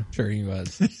 or do you? Sure, you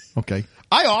was. Okay.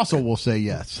 I also will say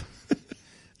yes.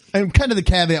 And kind of the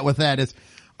caveat with that is,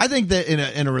 I think that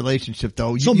in a relationship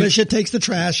though, Misha takes the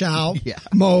trash out, Yeah.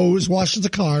 mows, washes the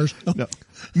cars. No.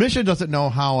 Misha doesn't know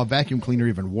how a vacuum cleaner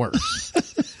even works.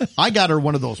 I got her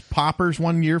one of those poppers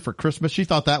one year for Christmas. She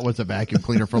thought that was a vacuum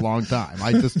cleaner for a long time.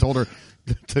 I just told her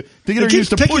to get her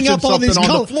used to pushing something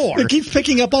on the floor. It keeps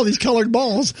picking up all these colored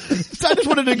balls. So I just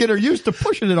wanted to get her used to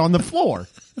pushing it on the floor.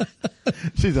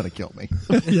 She's going to kill me.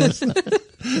 Yes.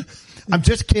 I'm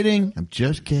just kidding.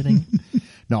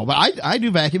 No, but I do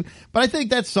vacuum. But I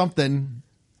think that's something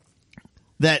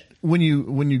that when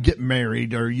you get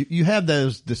married or you have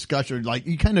those discussions, like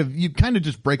you kind of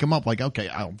just break them up. Like, okay,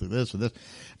 I'll do this or this,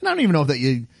 and I don't even know that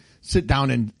you sit down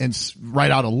and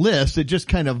write out a list. It just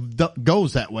kind of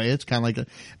goes that way. It's kind of like,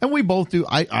 and we both do.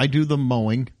 I do the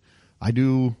mowing. I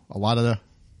do a lot of the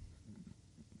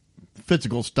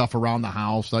physical stuff around the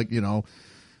house, like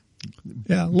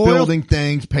Yeah, building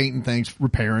things, painting things,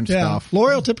 repairing stuff.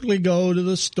 Lori will typically go to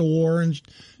the store and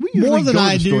We usually more than go to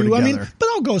I the store do. together. But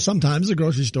I'll go sometimes to the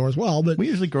grocery store as well. But We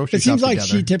usually grocery It seems shop like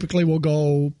together. she typically will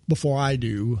go before I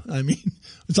do.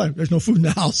 It's like there's no food in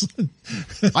the house.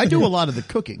 I do a lot of the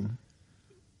cooking.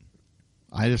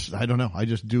 I don't know. I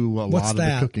just do a What's lot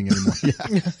that? of the cooking anymore.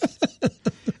 Yeah.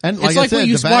 And It's I like said, what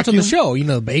you used the to watch on the vacuum- show. You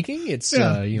know, the baking. It's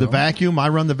Yeah. you The know. vacuum, I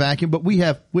run the vacuum, but we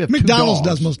have two McDonald's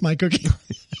dogs. does most of my cooking.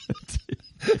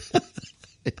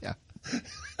 Yeah.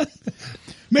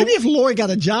 Maybe if Lori got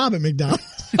a job at McDonald's.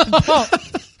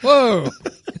 Whoa.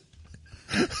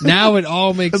 Now it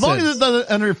all makes As long sense. as it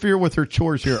doesn't interfere with her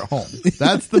chores here at home.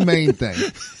 That's the main thing.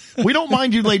 We don't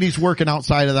mind you ladies working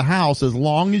outside of the house as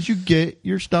long as you get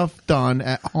your stuff done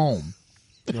at home.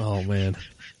 Oh man.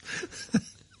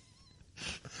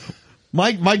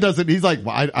 Mike doesn't. He's like,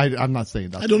 well, I'm not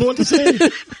saying that. I don't know what to say.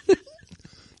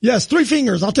 Yes, 3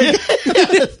 fingers. I'll take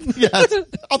it. Yes,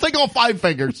 I'll take all 5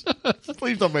 fingers.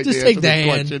 Please don't make Just me take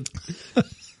answer the this hand.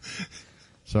 question.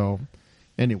 So,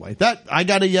 anyway, that I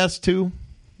got a yes too.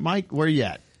 Mike, where you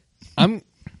at?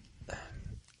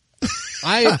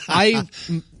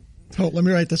 Oh, let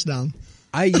me write this down.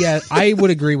 I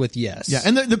would agree with yes. Yeah,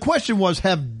 and the question was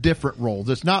have different roles.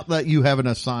 It's not that you have an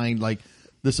assigned like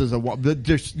this is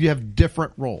you have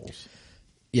different roles.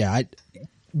 Yeah,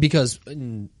 because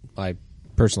in my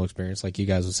personal experience, like you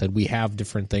guys have said, we have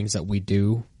different things that we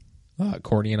do,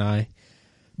 Courtney and I.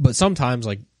 But sometimes,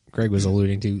 like Greg was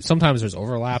alluding to, sometimes there's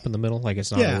overlap in the middle. Like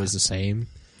it's not always the same.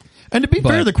 And to be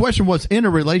fair, But- the question was in a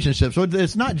relationship, so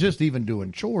it's not just even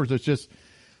doing chores. It's just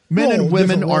men and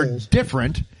women different are roles.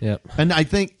 different. Yep. And I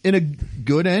think in a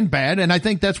good and bad, and I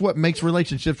think that's what makes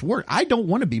relationships work. I don't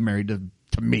want to be married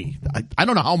to me. I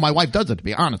don't know how my wife does it, to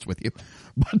be honest with you.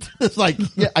 But it's like,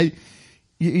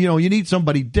 you need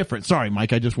somebody different. Sorry,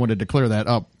 Mike, I just wanted to clear that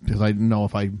up because I didn't know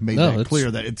if I made that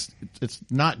clear that it's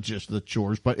not just the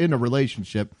chores, but in a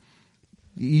relationship,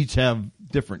 you each have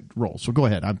different roles. So go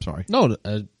ahead. I'm sorry. No,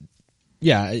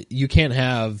 you can't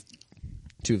have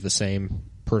two of the same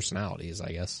personalities,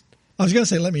 I guess. I was going to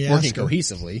say, let me ask Working her,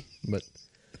 cohesively, but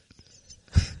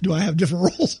do I have different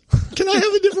roles? Can I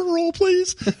have a different role,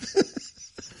 please?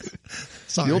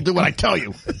 Sorry. You'll do what I tell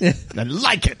you. I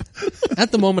like it.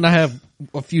 at the moment I have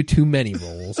a few too many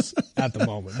roles at the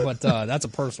moment, but that's a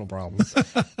personal problem.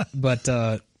 But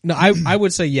no, I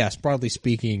would say yes, broadly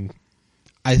speaking,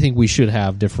 I think we should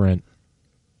have different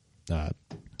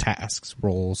tasks,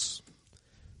 roles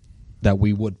that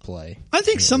we would play. I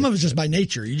think some of it's just by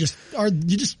nature. You just are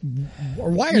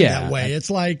wired Yeah. that way. It's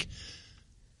like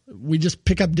we just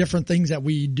pick up different things that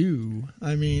we do.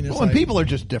 I mean, it's Well, and like, people are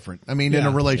just different. I mean, in Yeah.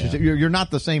 a relationship, you're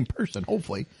not the same person,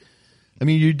 hopefully. I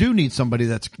mean, you do need somebody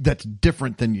that's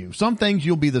different than you. Some things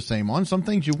you'll be the same on, some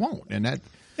things you won't, and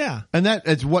that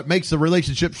is what makes the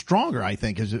relationship stronger. I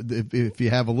think is if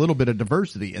you have a little bit of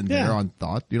diversity in there on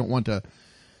thought. You don't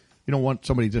want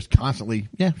somebody just constantly.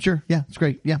 Yeah, sure. Yeah, it's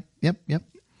great. Yeah, yep.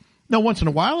 No, once in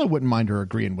a while, I wouldn't mind her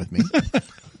agreeing with me.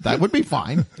 That would be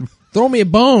fine. Throw me a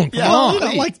bone. Come on. You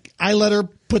know, like I let her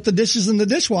put the dishes in the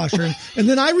dishwasher and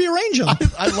then I rearrange them.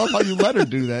 I love how you let her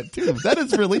do that too. That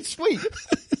is really sweet.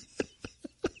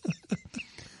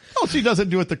 Oh, she doesn't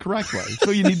do it the correct way,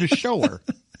 so you need to show her.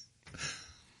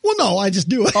 Well, no, I just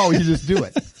do it. Oh, you just do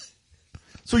it.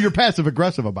 So you're passive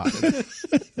aggressive about it.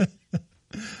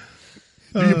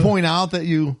 Do you point out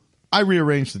that I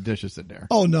rearranged the dishes in there?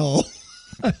 Oh no.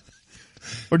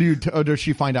 Or does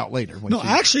she find out later?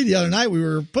 Actually, the other night we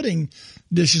were putting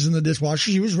dishes in the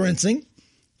dishwasher. She was rinsing,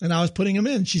 and I was putting them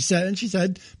in. She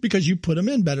said, because you put them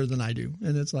in better than I do.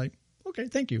 And it's like, okay,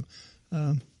 thank you.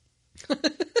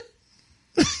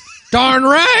 Darn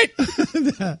right.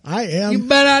 I am. You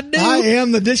bet I do. I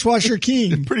am the dishwasher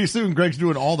king. Pretty soon, Greg's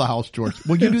doing all the house chores.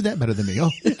 Well, you do that better than me. Oh,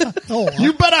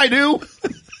 you bet I do.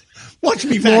 Watch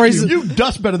me vacuum. You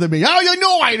dust better than me. Oh, you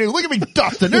know I do. Look at me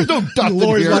dusting. There's no dust in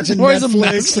Lori's here. watching Lori's a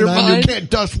Netflix. And mastermind. You can't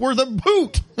dust worth a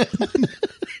boot.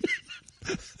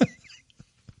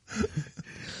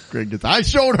 Greg gets, I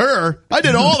showed her. I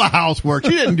did all the housework.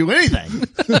 She didn't do anything.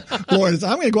 Lori says,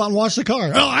 I'm going to go out and wash the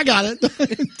car. Oh, I got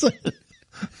it.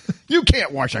 You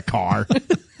can't wash a car.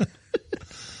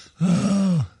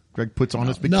 Greg puts on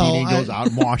his bikini, goes out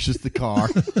and washes the car.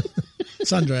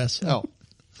 Sundress. Oh.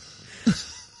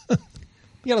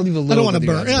 You gotta leave a little. I don't want to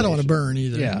burn. I don't want to burn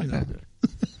either. Yeah. You know.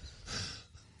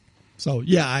 So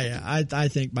yeah, I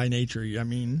think by nature, I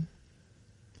mean,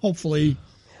 hopefully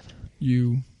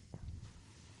you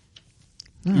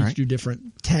each do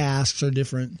different tasks or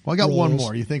different. Well, I got roles. one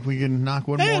more. You think we can knock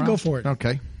one more out? Go for it.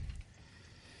 Okay.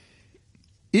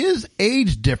 Is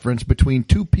age difference between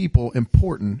two people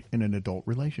important in an adult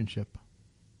relationship?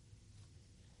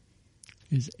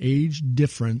 Is age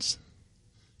difference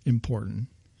important?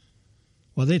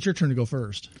 Well, I think it's your turn to go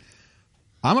first.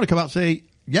 I'm going to come out and say,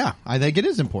 yeah, I think it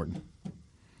is important.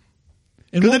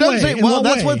 In what it doesn't way? say, well,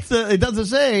 that's way? it doesn't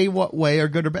say what way or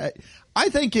good or bad. I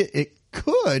think it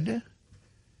could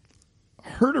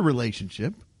hurt a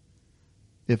relationship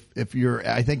if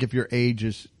your age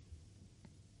is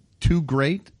too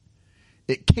great.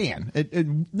 It can.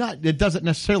 It doesn't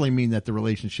necessarily mean that the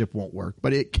relationship won't work,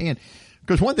 but it can.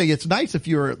 Because one thing, it's nice if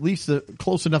you're at least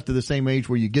close enough to the same age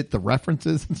where you get the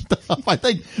references and stuff. I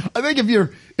think if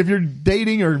you're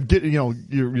dating or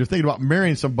you're thinking about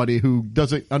marrying somebody who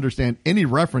doesn't understand any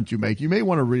reference you make, you may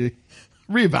want to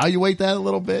reevaluate that a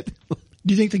little bit.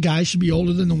 Do you think the guy should be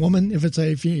older than the woman if it's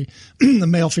a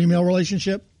male-female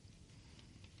relationship?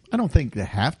 I don't think they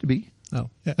have to be. Oh,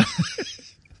 yeah.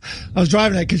 I was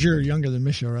driving that because you're younger than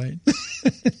Misha, right?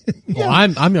 Well,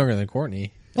 I'm younger than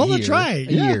Courtney. Oh, that's right.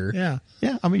 A year. Yeah.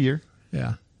 Yeah, I'm a year.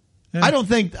 Yeah. I don't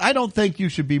think you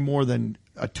should be more than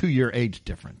a 2-year age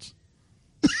difference.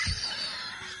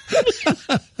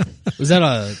 Was that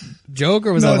a joke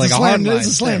or was No, that like it's a hard line? It's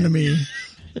a slam to me.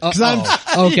 Because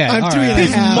Okay. I'm all 3.5.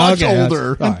 He's much Okay,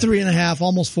 older. I'm 3.5,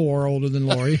 almost 4 older than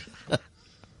Lori.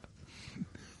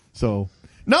 So,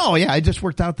 no, yeah, it just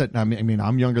worked out that, I mean,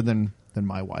 I'm younger than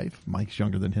my wife. Mike's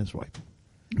younger than his wife.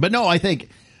 But no, I think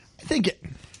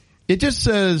it just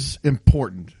says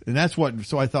important. And that's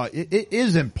so I thought it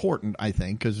is important, I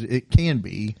think, because it can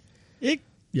be.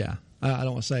 Yeah. I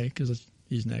don't want to say because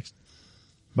he's next.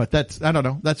 But I don't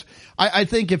know. I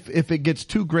think if it gets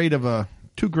too great of a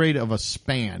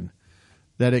span,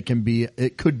 that it could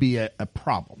be a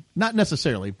problem. Not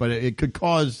necessarily, but it could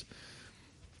cause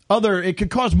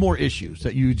more issues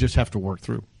that you just have to work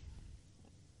through.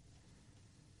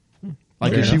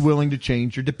 Like, is she willing to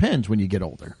change or depends when you get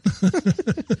older?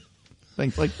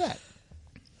 Things like that.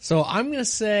 So I'm going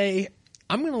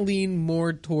to lean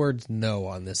more towards no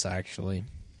on this, actually.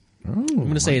 Oh, I'm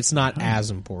going to say it's not as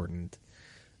important.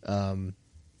 And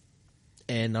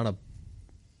on a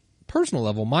personal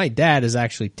level, my dad is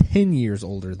actually 10 years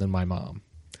older than my mom.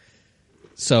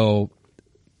 So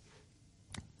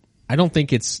I don't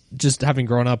think it's just having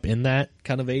grown up in that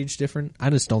kind of age different. I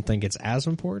just don't think it's as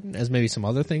important as maybe some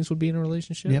other things would be in a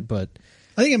relationship. Yep. But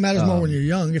I think it matters more when you're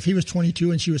young. If he was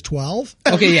 22 and she was 12.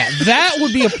 okay, yeah, that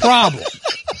would be a problem.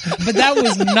 But that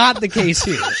was not the case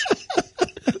here.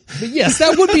 But yes,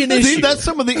 that would be an issue. See, that's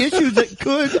some of the issues that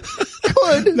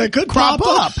could pop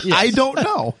up. Yes. I don't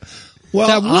know. Well,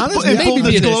 That would- honestly, In maybe full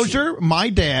be an disclosure, my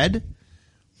dad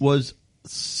was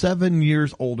 7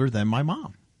 years older than my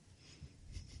mom.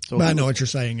 So But I know what you're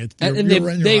saying. And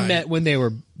they met when they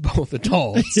were both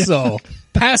adults. So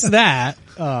past that,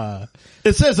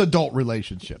 it says adult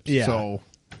relationships. Yeah. So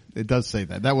it does say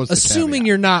that. That was the assuming caveat.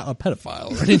 you're not a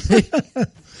pedophile or anything.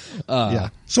 Yeah.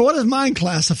 So what does mine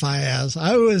classify as?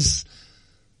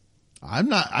 I'm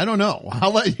not. I don't know.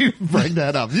 I'll let you bring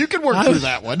that up. You can work through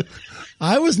that one.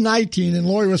 I was 19 and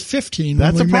Lori was 15.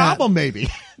 That's when a we problem, met. maybe.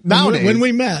 Nowadays, When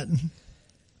we met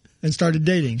and started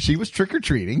dating. she was trick or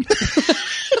treating.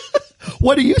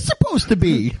 What are you supposed to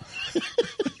be?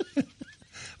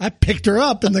 I picked her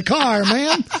up in the car,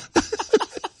 man.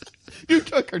 You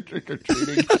took her trick or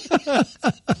treating.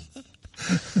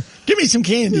 Give me some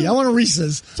candy. I want a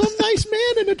Reese's. Some nice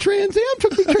man in a Trans Am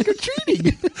took me trick or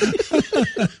treating.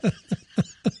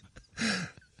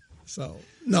 So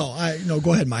no,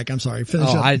 go ahead, Mike. I'm sorry. Finish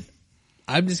up.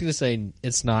 I'm just gonna say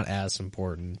it's not as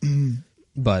important,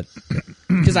 but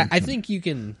because I think you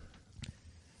can,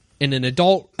 in an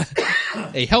adult,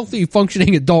 a healthy,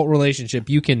 functioning adult relationship,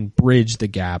 you can bridge the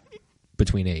gap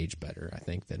between age better. I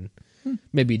think than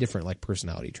maybe different like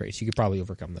personality traits. You could probably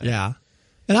overcome that. Yeah.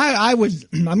 And I'm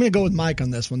going to go with Mike on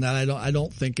this one. That I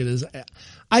don't think it is.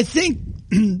 I think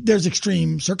there's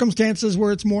extreme circumstances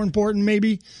where it's more important,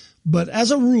 maybe. But as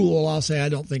a rule, I'll say I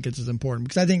don't think it's as important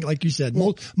because I think, like you said,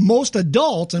 most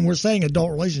adults, and we're saying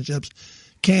adult relationships,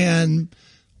 can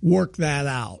work that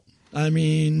out. I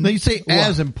mean, They say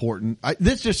as important.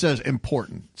 This just says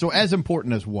important. So as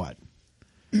important as what?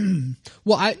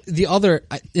 Well,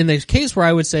 in the case where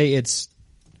I would say it's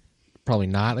probably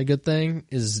not a good thing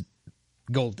is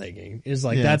gold digging. Is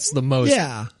like that's the most.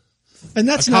 Yeah, and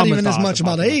that's not even as much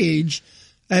about age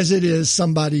as it is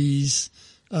somebody's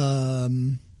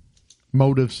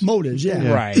Motives.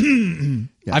 Yeah, Right. Yeah.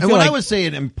 I And feel when like, I was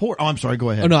saying important, I'm sorry,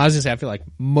 go ahead. Oh no, I was gonna say I feel like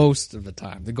most of the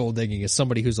time the gold digging is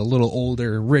somebody who's a little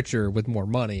older, richer, with more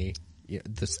money,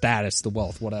 the status, the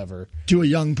wealth, whatever, to a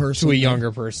young person, to a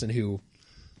younger person who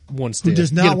wants to who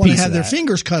does get not a want to piece have of their that.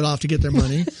 fingers cut off to get their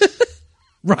money.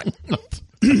 Right.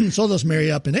 So they'll marry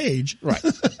up in age. Right.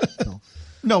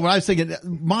 No, but I was thinking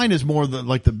mine is more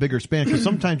the bigger span because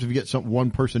sometimes if you get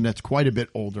one person that's quite a bit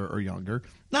older or younger,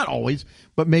 not always,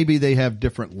 but maybe they have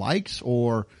different likes,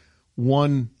 or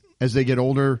one as they get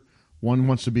older, one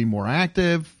wants to be more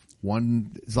active.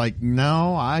 One is like,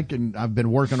 no, I've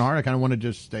been working hard. I kind of want to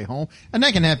just stay home, and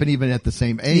that can happen even at the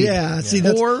same age. Yeah, see,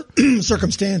 that's or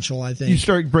circumstantial. I think you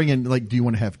start bringing like, do you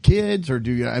want to have kids, or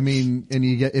do you? I mean, and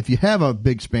if you have a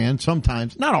big span,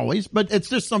 sometimes, not always, but it's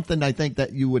just something I think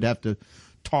that you would have to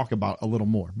talk about a little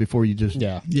more before you just.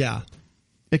 Yeah.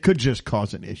 It could just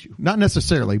cause an issue, not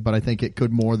necessarily, but I think it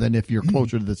could more than if you're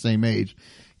closer to the same age.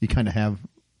 You kind of have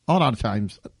a lot of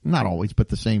times, not always, but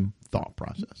the same thought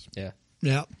process. Yeah.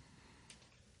 Yeah.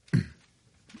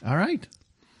 All right.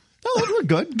 No, those were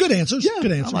good. Good answers. Yeah,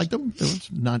 Good answers. I like them. It was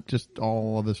not just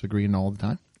all of us agreeing all the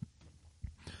time.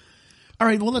 All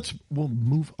right. Well, we'll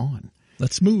move on.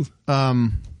 Let's move.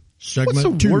 Segment What's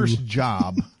the 2. worst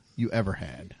job you ever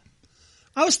had?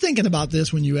 I was thinking about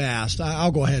this when you asked.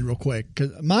 I'll go ahead real quick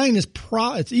because mine is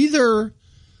it's either.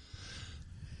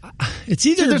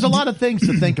 See, there's a lot of things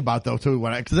to think about though too.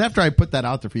 Because after I put that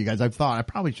out there for you guys, I thought I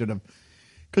probably should have,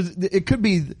 because it could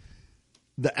be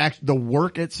the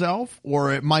work itself,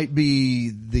 or it might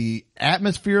be the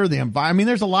atmosphere, the environment. I mean,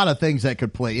 there's a lot of things that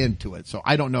could play into it. So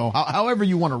I don't know. However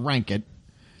you want to rank it.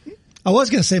 I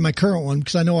was going to say my current one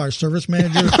because I know our service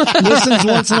manager listens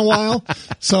once in a while.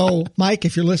 So, Mike,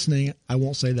 if you're listening, I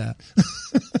won't say that.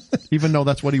 Even though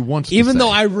that's what he wants to say. Even though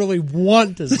I really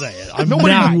want to say it. I'm Nobody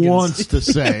not gonna wants to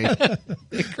say.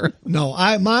 No,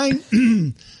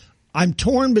 mine, I'm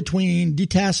torn between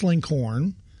detasseling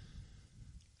corn.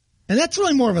 And that's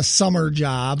really more of a summer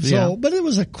job. So, but it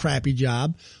was a crappy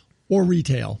job, or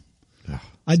retail.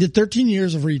 I did 13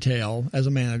 years of retail as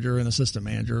a manager and assistant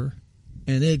manager.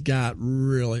 And it got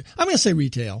really, I'm going to say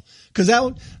retail, because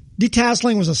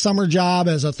detasseling was a summer job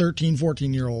as a 13,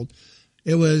 14-year-old.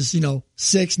 It was,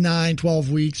 6, 9,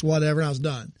 12 weeks, whatever, and I was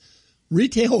done.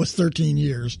 Retail was 13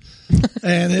 years.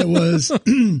 And it was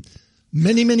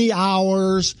many, many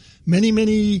hours,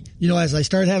 many, as I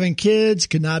started having kids,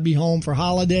 could not be home for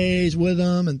holidays with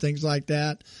them and things like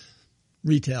that.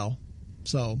 Retail.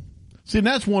 So. See, and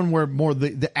that's one where more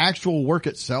the actual work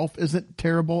itself isn't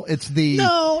terrible. It's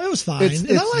No, it was fine.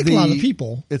 And I like a lot of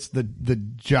people. It's the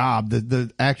job, the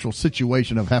actual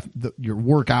situation of your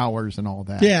work hours and all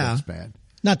that. Yeah. That's bad.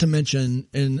 Not to mention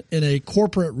in a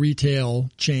corporate retail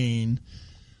chain,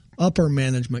 upper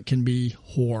management can be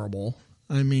horrible.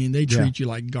 I mean, they treat you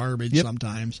like garbage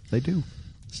sometimes. They do.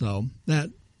 So that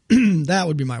that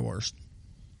would be my worst.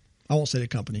 I won't say the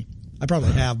company. I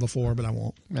probably have before, but I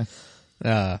won't.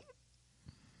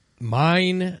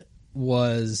 Mine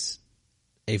was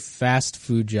a fast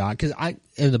food job because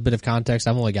in a bit of context,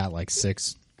 I've only got like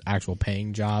 6 actual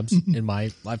paying jobs in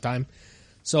my lifetime.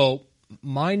 So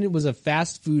mine was a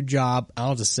fast food job.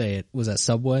 I'll just say it was at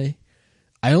Subway.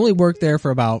 I only worked there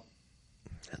for about,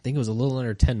 I think it was a little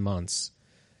under 10 months.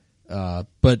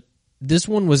 But this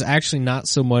one was actually not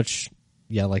so much,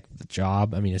 like the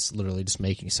job. I mean, it's literally just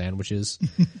making sandwiches.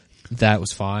 That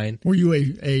was fine. Were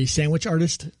you a sandwich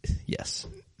artist? Yes.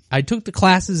 I took the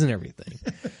classes and everything.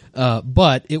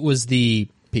 But it was the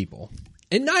people.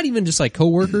 And not even just like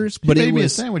coworkers, but you it made me a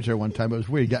was... sandwich there one time. It was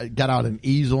weird. Got out an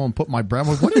easel and put my bread. I'm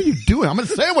like, what are you doing? I'm a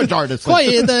sandwich artist. Why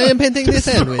I'm painting this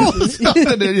sandwich?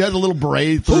 And then you had a little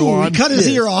braid through Ooh, on. he cut his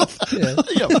ear off. Yeah.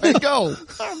 Yeah, there you go.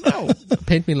 I don't know.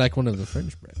 Paint me like one of the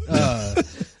French bread.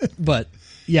 But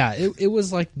yeah, it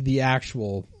was like the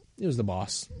actual... It was the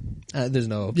boss. There's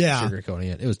no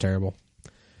sugarcoating it. It was terrible.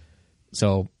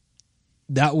 So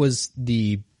that was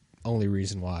the only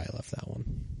reason why I left that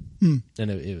one. And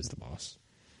it was the boss.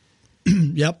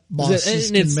 Yep. Bosses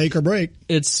can make or break.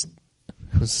 It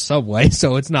was Subway,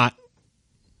 so it's not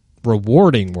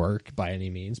rewarding work by any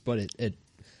means, but it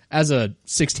as a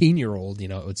 16-year-old,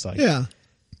 it's like,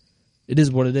 it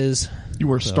is what it is. You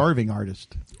were a starving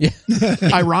artist. Yeah.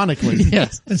 Ironically.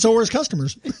 Yes. And so were his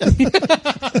customers.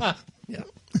 Yeah.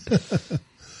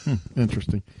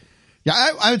 Interesting. Yeah,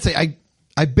 I would say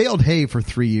I baled hay for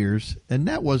 3 years, and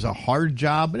that was a hard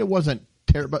job, but it wasn't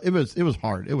terrible. It was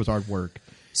hard. It was hard work.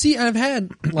 See, I've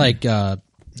had like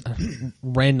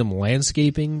random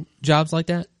landscaping jobs like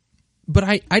that, but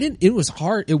I didn't. It was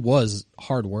hard. It was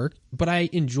hard work, but I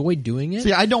enjoyed doing it.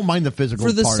 See, I don't mind the physical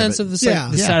for the part sense of of it.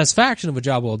 the satisfaction of a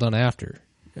job well done after.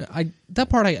 I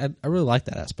really like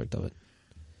that aspect of it.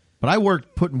 But I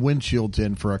worked putting windshields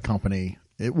in for a company.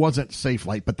 It wasn't Safe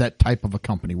Light, but that type of a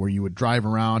company where you would drive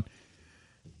around.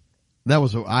 That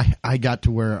was I got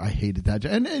to where I hated that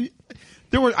job. And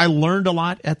I learned a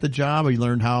lot at the job. I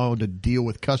learned how to deal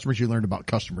with customers. You learned about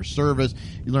customer service.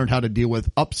 You learned how to deal with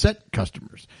upset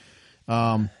customers.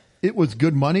 It was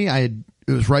good money. It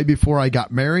was right before I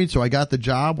got married, so I got the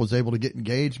job, was able to get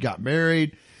engaged, got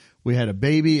married. We had a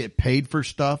baby. It paid for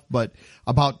stuff, but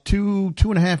about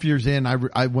 2.5 years in,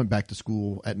 I went back to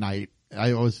school at night.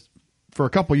 For a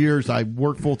couple of years, I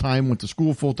worked full time, went to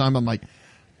school full time. I'm like,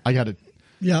 it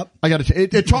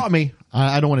taught me.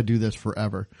 I don't want to do this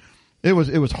forever. It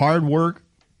was hard work.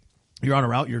 You're on a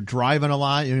route. You're driving a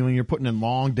lot. You're putting in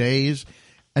long days,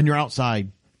 and you're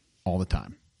outside all the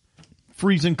time,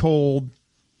 freezing cold,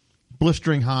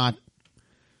 blistering hot.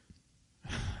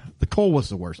 The cold was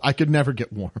the worst. I could never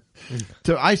get warm.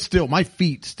 So my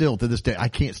feet still to this day, I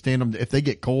can't stand them. If they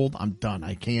get cold, I'm done.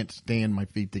 I can't stand my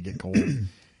feet to get cold.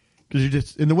 Because you're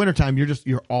just, in the wintertime,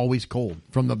 you're always cold.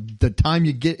 From the time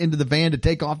you get into the van to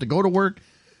take off to go to work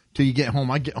till you get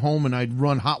home. I'd get home and I'd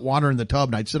run hot water in the tub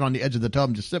and I'd sit on the edge of the tub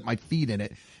and just sit my feet in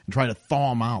it and try to thaw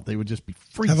them out. They would just be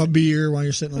freezing. Have a beer while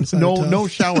you're sitting on the side of the tub. No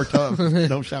shower tub.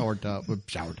 No shower tub.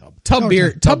 Shower tub. Tub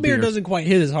beer doesn't quite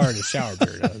hit as hard as shower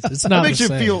beer does. It's not the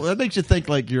same. That makes you think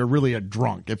like you're really a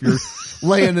drunk if you're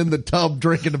laying in the tub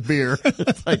drinking a beer.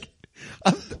 It's like,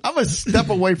 I'm a step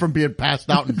away from being passed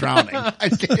out and drowning. I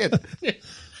can't.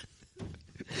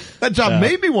 That job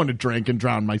made me want to drink and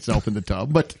drown myself in the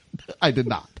tub, but I did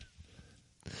not.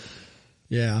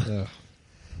 Yeah.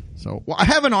 So, I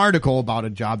have an article about a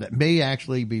job that may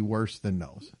actually be worse than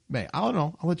those. I don't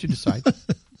know. I'll let you decide.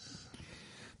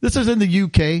 This is in the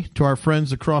UK, to our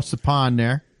friends across the pond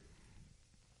there.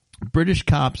 British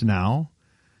cops now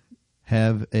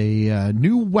have a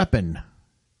new weapon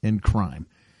in crime.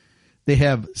 They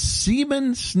have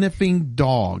semen-sniffing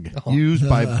dog used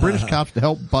by British cops to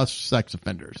help bust sex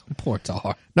offenders. Poor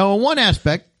dog. Now, in one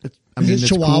aspect, it's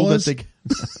Chihuahuas?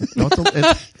 cool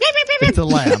that it's a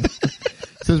lab.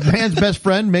 It says man's best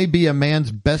friend may be a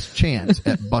man's best chance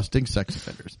at busting sex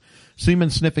offenders.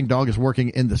 Semen-sniffing dog is working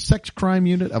in the sex crime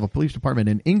unit of a police department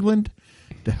in England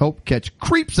to help catch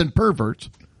creeps and perverts.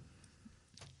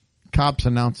 Cops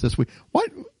announced this week.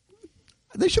 What?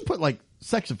 They should put like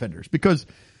sex offenders because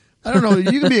I don't know.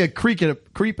 You can be a creep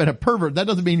and a pervert. That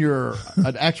doesn't mean you're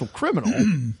an actual criminal,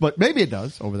 but maybe it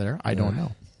does over there. I don't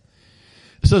know.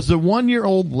 It says the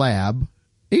 1-year-old lab,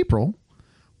 April,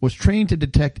 was trained to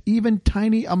detect even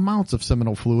tiny amounts of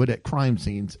seminal fluid at crime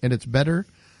scenes, and it's better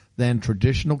than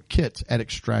traditional kits at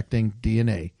extracting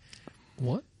DNA.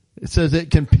 What? It says it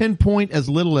can pinpoint as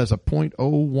little as a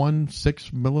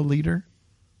 0.016 milliliter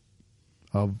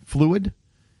of fluid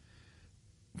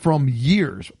from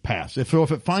years past. If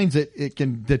it finds it, it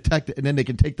can detect it, and then they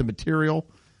can take the material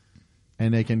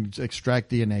and they can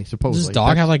extract DNA, supposedly. Does this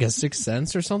dog have like a sixth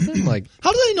sense or something? Like,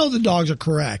 how do they know the dogs are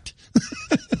correct?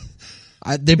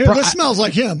 They Here, this smells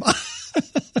like him.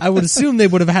 I would assume they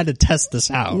would have had to test this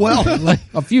out. Well- like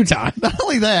a few times. Not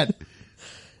only that,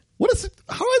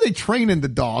 how are they training the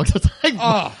dogs? It's like,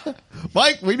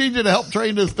 Mike, we need you to help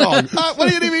train this dog. What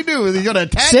do you need me to do? Is he going to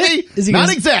attack Sit? me? Is he Not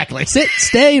gonna- exactly. Sit,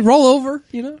 stay, roll over.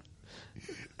 You know.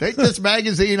 Take this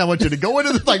magazine. I want you to go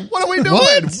into this. Like, what are we doing?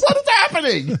 What? What is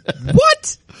happening?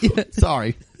 What?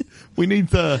 Sorry. We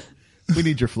need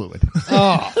your fluid.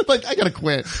 Oh. Like, I got to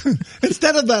quit.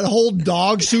 Instead of that whole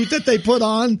dog suit that they put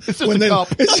on, It's just a cup.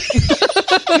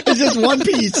 it's just one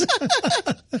piece.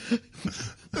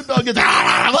 The dog gets,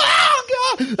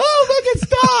 oh, God. Oh, make it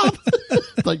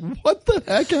stop. Like, what the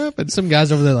heck happened? Some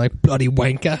guys over there like bloody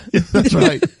wanker. That's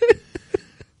right.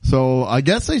 So I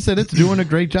guess they said it's doing a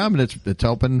great job and it's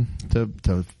helping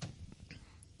to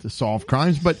solve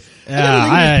crimes. But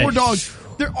these poor dogs,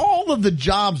 they're all of the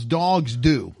jobs dogs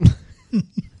do.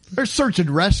 They're search and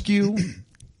rescue,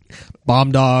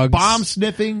 Bomb dogs. bomb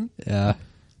sniffing, Yeah.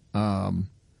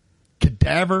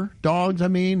 cadaver dogs. I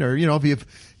mean, or if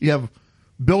you have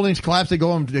buildings collapse, they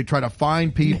go and they try to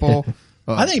find people.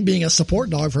 I think being a support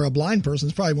dog for a blind person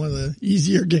is probably one of the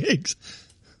easier gigs.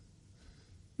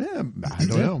 Yeah, I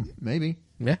don't know. Maybe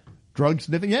Yeah. drug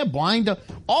sniffing. Yeah, blind.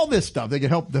 All this stuff they can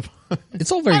help.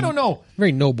 It's all very. I don't know.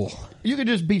 Very noble. You could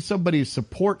just be somebody's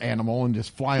support animal and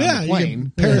just fly on Yeah, the you plane.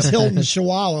 can Paris Hilton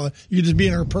Chihuahua. You could just be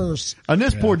in her purse. And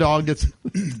this poor dog gets.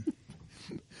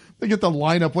 They get the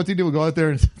lineup. What's he do? Go out there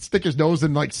and stick his nose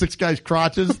in like 6 guys'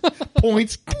 crotches,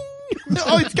 points.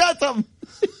 Oh, he's got something.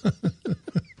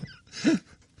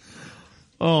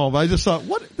 Oh, but I just thought,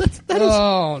 what? That is,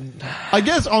 Oh. I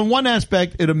guess on one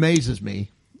aspect, it amazes me.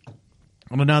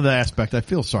 On another aspect, I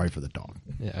feel sorry for the dog.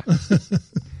 Yeah.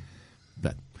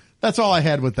 That's all I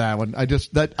had with that one. I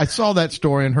saw that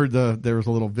story and heard there was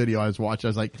a little video I was watching. I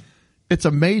was like, it's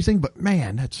amazing, but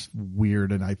man, that's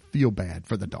weird, and I feel bad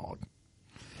for the dog.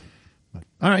 But,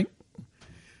 all right,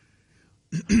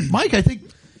 Mike, I think,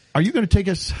 are you going to take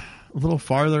us a little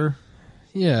farther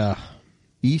Yeah.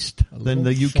 east than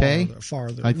the UK?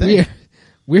 Farther. I think.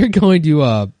 We're going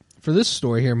to for this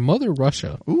story here, Mother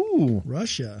Russia. Ooh,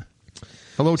 Russia.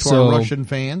 hello to So- our Russian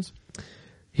fans.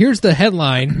 Here's the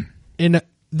headline, and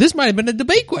this might have been a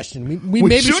debate question. We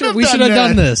maybe should have we done should have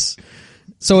done that. this.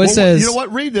 So it Well, says, you know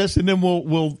what? Read this, and then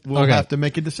we'll Okay. have to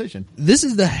make a decision. This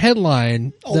is the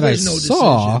headline Oh, that I there's no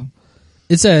saw. decision.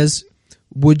 It says,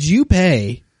 "Would you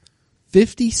pay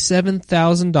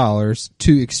 $57,000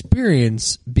 to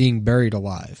experience being buried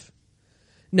alive?"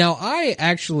 Now, I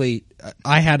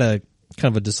had a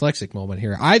kind of a dyslexic moment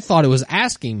here. I thought it was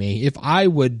asking me if I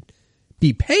would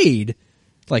be paid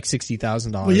like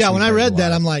 $60,000. Well, yeah, when I read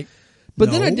that, I'm like, but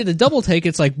no. then I did a double take.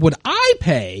 It's like, would I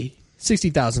pay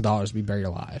 $60,000 to be buried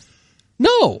alive?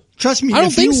 No, Trust me, I don't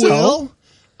if think you so. will,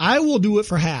 I will do it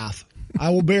for half.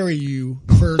 I will bury you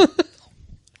for,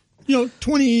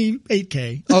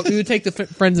 $28K. Oh, you would take the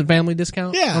friends and family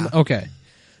discount? Yeah. Okay.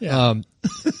 Yeah.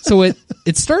 So it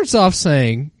starts off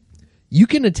saying you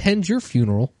can attend your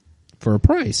funeral for a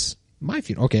price. My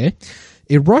funeral. Okay.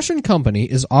 A Russian company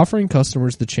is offering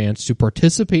customers the chance to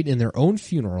participate in their own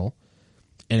funeral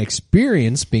and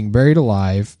experience being buried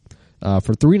alive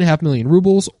for 3.5 million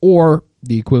rubles, or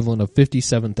the equivalent of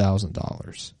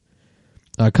 $57,000.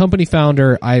 Company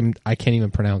founder, I can't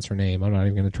even pronounce her name. I'm not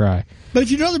even going to try. But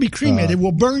if you'd rather be cremated,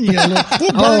 we'll burn you a little.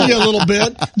 We'll burn you a little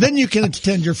bit. Then you can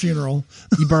attend your funeral.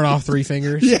 You burn off 3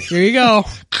 fingers. Yeah. Here you go.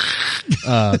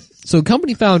 So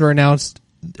company founder announced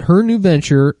her new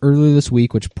venture earlier this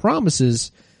week, which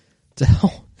promises to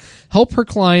help her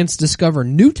clients discover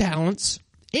new talents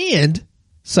and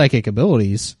psychic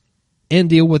abilities and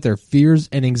deal with their fears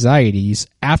and anxieties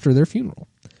after their funeral.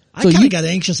 I So kind you- of got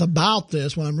anxious about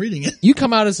this when I'm reading it. You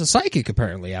come out as a psychic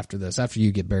apparently after this, after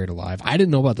you get buried alive. I didn't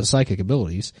know about the psychic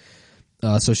abilities.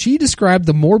 So she described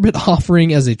the morbid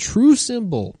offering as a true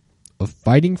symbol of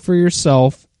fighting for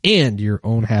yourself and your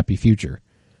own happy future.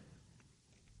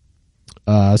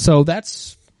 So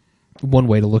that's one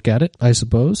way to look at it, I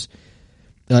suppose.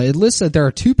 It lists that there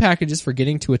are 2 packages for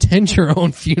getting to attend your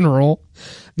own funeral.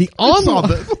 The I saw online,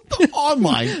 the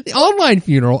online. the online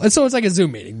funeral, and so it's like a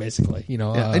Zoom meeting, basically.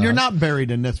 Yeah, and you're not buried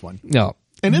in this one. no,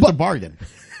 And it's a bargain.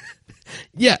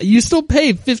 yeah, you still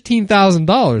pay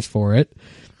 $15,000 for it,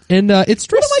 and it's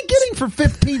stress. What am I getting for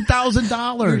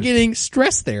 $15,000? You're getting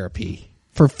stress therapy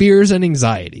for fears and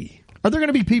anxiety. Are there going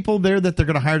to be people there that they're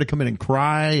going to hire to come in and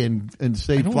cry and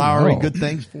say don't flowery know. good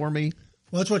things for me?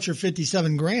 Well, that's what your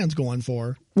 57 grand's going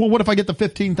for. Well, what if I get the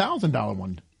 $15,000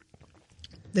 one?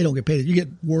 They don't get paid. You get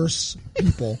worse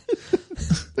people.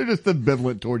 They're just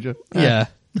ambivalent towards you. Yeah.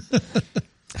 What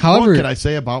However, can I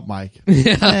say about Mike?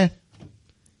 Eh,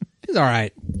 he's all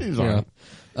right. he's all right.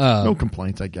 No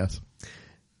complaints, I guess.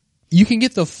 You can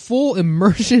get the full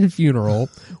immersion funeral,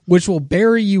 which will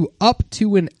bury you up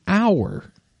to an hour.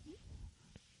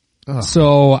 Ugh.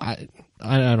 So I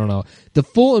don't know. The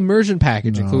full immersion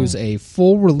package includes a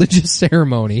full religious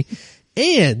ceremony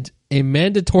and a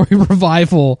mandatory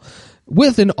revival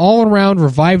with an all-around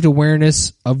revived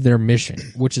awareness of their mission,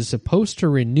 which is supposed to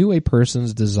renew a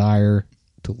person's desire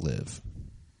to live.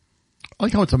 I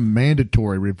like how it's a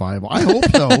mandatory revival. I hope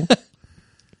so.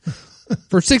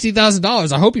 For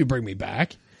 $60,000, I hope you bring me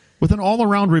back. With an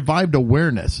all-around revived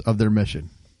awareness of their mission.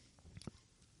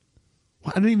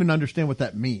 I don't even understand what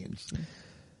that means.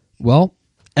 Well,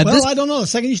 I don't know. The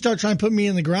second you start trying to put me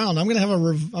in the ground, I'm going to have a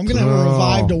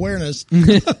revived awareness.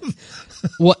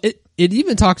 Well, it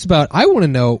even talks about, I want to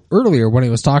know earlier when it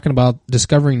was talking about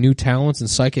discovering new talents and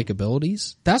psychic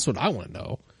abilities. That's what I want to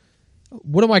know.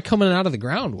 What am I coming out of the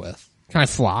ground with? Can I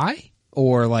fly?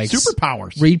 Or like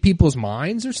superpowers, read people's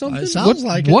minds or something? It sounds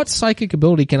like what psychic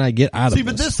ability can I get out of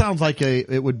but this sounds like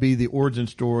it would be the origin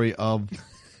story of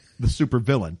the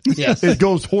supervillain. Yes. It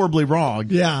goes horribly wrong.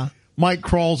 Yeah. Mike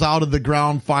crawls out of the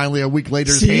ground finally a week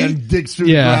later. His hand digs through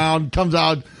the ground, comes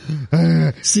out.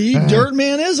 See, Dirt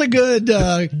Man is a good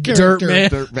character. Dirt Man.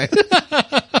 Dirt Man.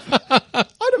 I'd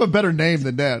have a better name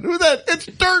than that. Who's that? It's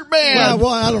Dirt Man. Well,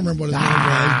 I don't remember what his name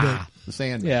was, The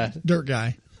Sandman. Yeah. but Dirt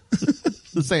Guy.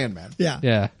 The Sandman. Yeah.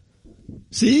 Yeah.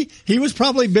 See, he was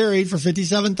probably buried for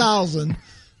 $57,000.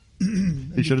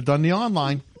 He should have done the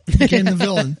online. Became the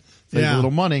villain. Save a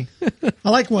little money. I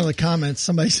like one of the comments.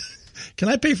 Somebody said, "Can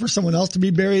I pay for someone else to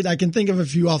be buried? I can think of a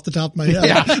few off the top of my head."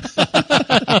 Yeah.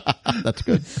 That's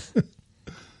good.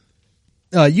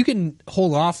 You can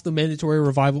hold off the mandatory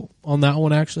revival on that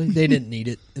one. Actually, they didn't need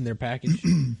it in their package.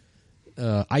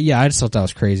 I just thought that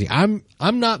was crazy. I'm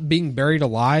not being buried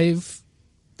alive,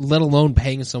 let alone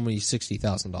paying somebody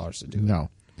 $60,000 to do it. No.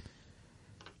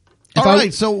 If All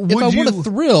right, so if I would want you... a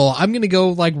thrill, I'm going to go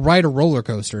like ride a roller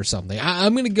coaster or something.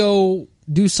 I'm going to go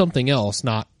do something else,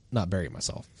 not bury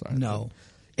myself. Sorry. No.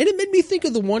 And it made me think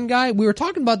of the one guy, we were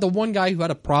talking about the one guy who had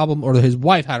a problem, or his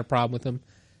wife had a problem with him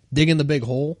digging the big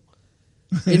hole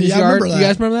in his yard. You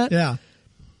guys remember that? Yeah.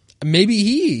 Maybe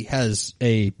he has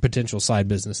a potential side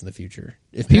business in the future.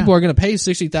 If people are going to pay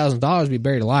 $60,000 to be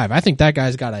buried alive, I think that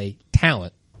guy's got a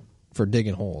talent for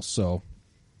digging holes. So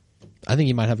I think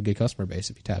he might have a good customer base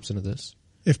if he taps into this.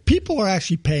 If people are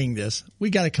actually paying this,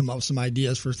 we got to come up with some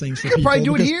ideas for things for You could people. probably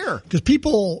do it here. Because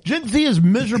people... Gen Z is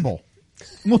miserable.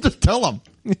 We'll just tell them.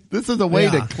 This is a way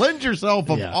to Yeah. cleanse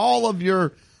yourself of all of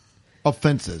your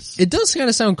offenses. It does kind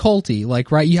of sound culty,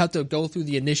 like, right? You have to go through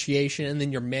the initiation and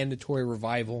then your mandatory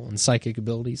revival and psychic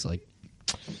abilities. Like,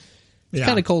 it's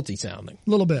kind of culty sounding. A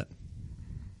little bit.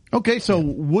 Okay, so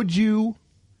would you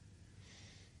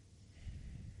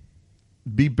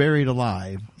be buried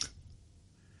alive?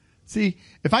 See,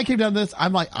 if I came down this,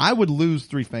 I'm like, I would lose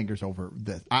 3 fingers over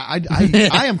this. I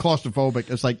am claustrophobic.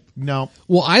 It's like, no.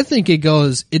 Well, I think it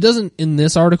doesn't in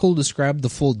this article describe the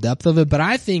full depth of it, but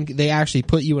I think they actually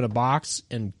put you in a box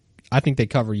and I think they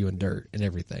cover you in dirt and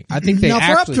everything. I think they now,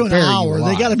 for up actually to an bury you hour,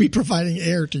 alive. they got to be providing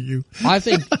air to you. I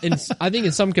think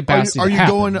in some capacity, Are you that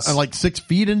going happens. like 6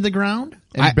 feet in the ground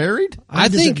and buried? I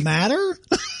Does think it matter?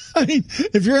 I mean,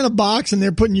 if you're in a box and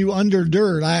they're putting you under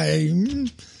dirt,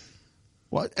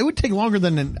 Well, it would take longer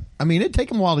than it'd take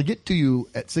them a while to get to you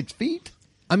at 6 feet.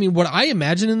 I mean, what I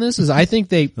imagine in this is I think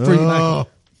they for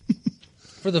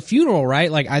the funeral, right?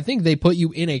 Like, I think they put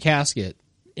you in a casket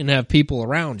and have people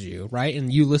around you, right?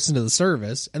 And you listen to the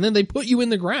service, and then they put you in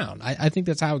the ground. I think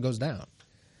that's how it goes down.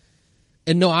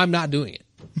 And no, I'm not doing it.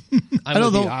 I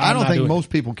don't think most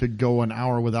people could go an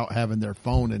hour without having their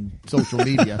phone and social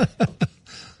media.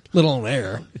 Little on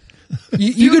air.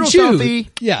 You could choose. Selfie.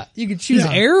 Yeah, you could choose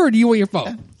air, or do you want your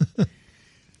phone?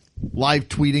 Live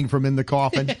tweeting from in the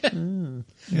coffin.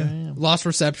 Lost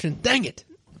reception. Dang it!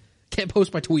 Can't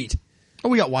post my tweet. Oh,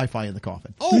 we got Wi-Fi in the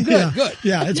coffin. Oh, good, good.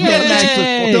 Yeah, it's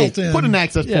Yay! built in. Put an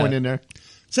access point in there.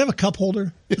 Does it have a cup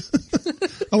holder?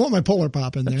 I want my Polar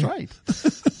Pop in there. That's right.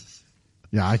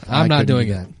 Yeah, I'm not couldn't doing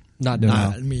do it. that. Not doing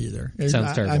Not it. me either.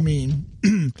 Sounds terrible. I mean,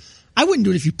 I wouldn't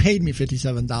do it if you paid me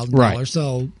 $57,000. Right.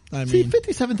 So, I See, mean,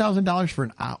 $57,000 for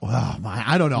an hour. Oh, my,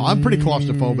 I don't know. I'm pretty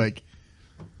claustrophobic.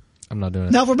 I'm not doing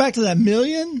it. now if we're back to that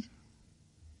million.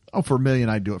 Oh, for $1 million,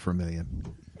 I'd do it for $1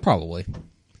 million. Probably.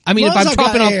 I mean, Well, if I'm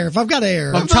chopping off, if I've got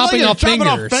air, I'm chopping off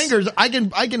fingers. I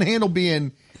can handle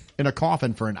being in a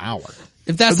coffin for an hour.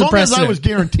 if that's As the long as I precedent. was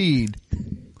guaranteed.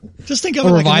 just think of A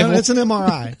it like revival? it's an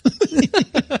MRI.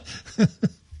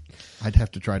 I'd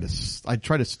have to try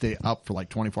to stay up for like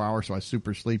 24 hours, so I was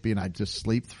super sleepy, and I'd just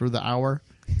sleep through the hour.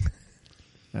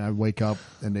 And I'd wake up,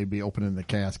 and they'd be opening the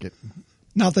casket.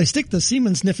 Now, if they stick the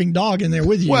semen sniffing dog in there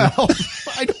with you, Well,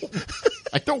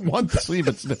 I don't want the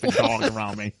semen sniffing dog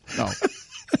around me. No.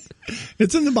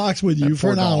 it's in the box with you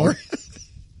for an hour.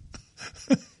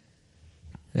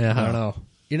 Yeah, I don't know.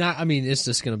 You're not. I mean, it's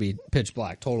just going to be pitch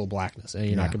black, total blackness, and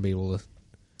you're not going to be able to.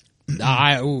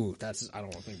 I don't want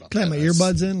to think about Can I that. have my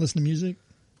earbuds in, listen to music?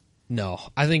 No,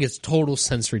 I think it's total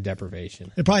sensory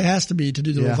deprivation. It probably has to be to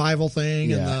do the Yeah. revival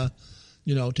thing and Yeah.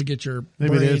 the, to get your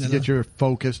Maybe brain it is to and get you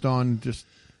focused on just.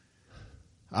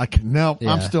 I'm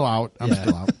Yeah. still out. I'm Yeah.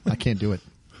 still out. I can't do it.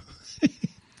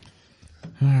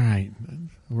 All right.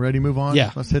 Ready to move on?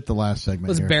 Yeah. Let's hit the last segment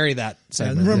Let's here. bury that And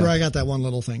segment. remember, Yeah. I got that one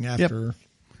little thing after.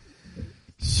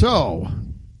 So,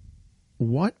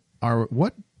 what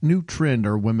new trend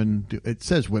are women do? It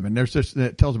says women.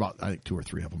 It tells about, I think, 2 or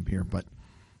 3 of them here, but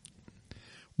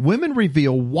women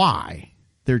reveal why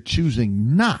they're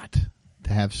choosing not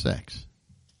to have sex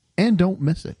and don't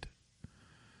miss it.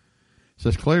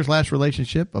 Says Claire's last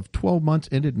relationship of 12 months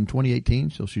ended in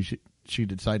 2018, so she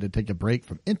decided to take a break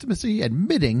from intimacy,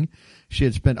 admitting she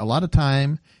had spent a lot of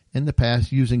time in the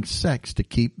past using sex to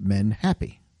keep men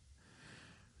happy.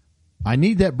 I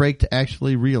need that break to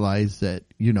actually realize that,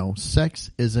 sex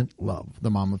isn't love.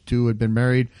 The mom of 2 had been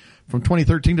married from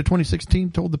 2013 to 2016,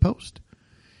 told the Post.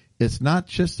 It's not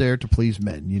just there to please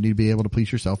men. You need to be able to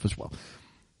please yourself as well.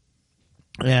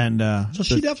 And So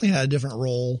she definitely had a different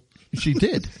role. she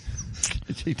did.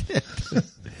 She did.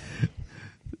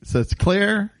 So it's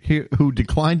Claire, who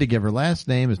declined to give her last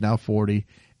name, is now 40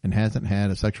 and hasn't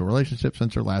had a sexual relationship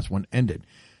since her last one ended.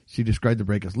 She described the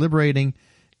break as liberating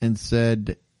and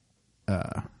said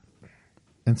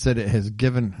it has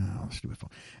given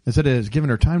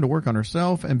her time to work on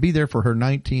herself and be there for her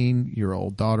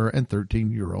 19-year-old daughter and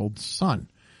 13-year-old son.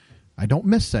 I don't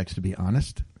miss sex, to be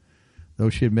honest, though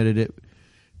she admitted it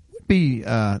would be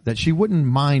that she wouldn't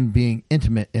mind being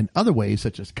intimate in other ways,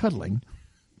 such as cuddling.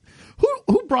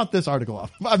 Who brought this article up?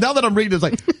 Now that I'm reading, it's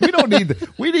like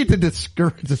we need to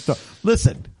discourage this stuff.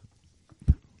 Listen,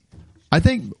 I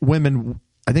think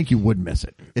you would miss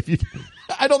it if you.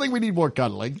 I don't think we need more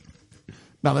cuddling.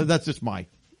 Now that's just my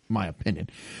opinion.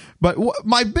 But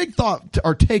my big thought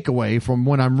or takeaway from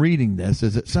when I'm reading this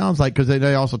is it sounds like, because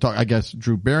they also talk, I guess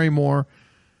Drew Barrymore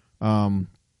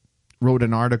wrote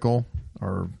an article,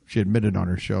 or she admitted on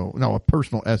her show, a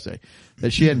personal essay,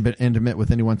 that she hadn't been intimate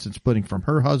with anyone since splitting from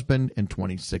her husband in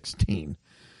 2016.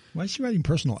 Why is she writing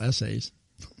personal essays?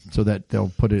 So that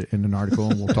they'll put it in an article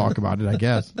and we'll talk about it, I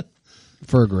guess.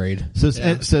 For a grade.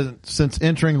 Since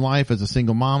entering life as a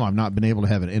single mom, I've not been able to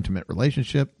have an intimate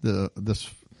relationship. This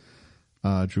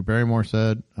Drew Barrymore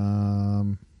said,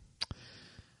 I've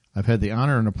had the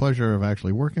honor and the pleasure of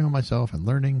actually working on myself and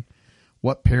learning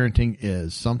what parenting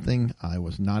is, something I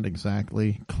was not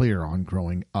exactly clear on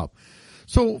growing up.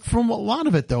 So from a lot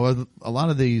of it, though, a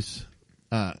lot of these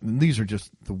are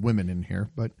just the women in here,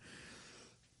 but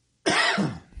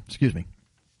excuse me.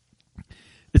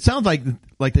 It sounds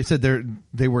like they said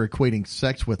they were equating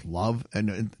sex with love,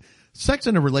 and sex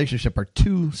and a relationship are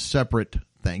 2 separate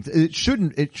things. It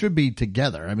should be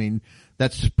together. I mean,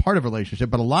 that's just part of a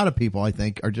relationship, but a lot of people, I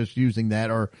think, are just using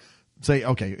that or say,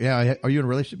 okay, yeah, are you in a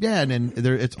relationship? Yeah, and then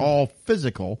it's all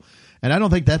physical, and I don't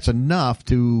think that's enough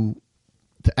to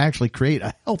actually create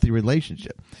a healthy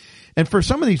relationship. And for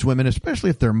some of these women,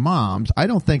 especially if they're moms, I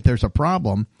don't think there's a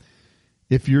problem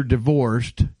if you're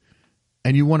divorced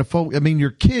and you want to focus. I mean,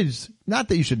 your kids, not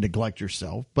that you should neglect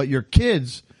yourself, but your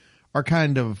kids are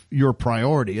kind of your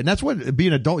priority. And that's what being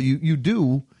an adult, you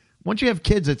do. Once you have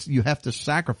kids, you have to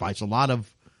sacrifice a lot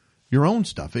of your own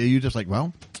stuff. You just like,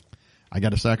 well, I got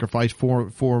to sacrifice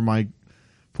for my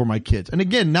kids. And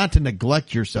again, not to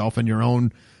neglect yourself and your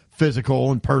own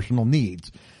physical and personal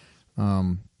needs.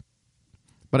 But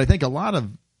I think a lot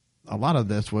of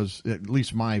this was, at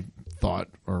least my thought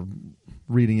or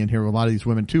reading in here, a lot of these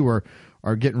women too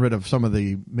are getting rid of some of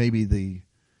maybe the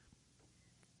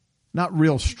not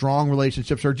real strong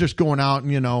relationships, or just going out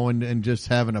and just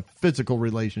having a physical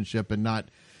relationship and not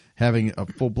having a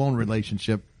full blown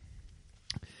relationship.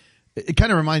 It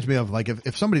kind of reminds me of like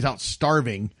if somebody's out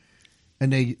starving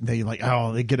and they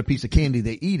get a piece of candy,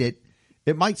 they eat it.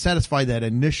 It might satisfy that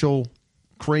initial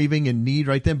craving and need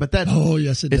right then, but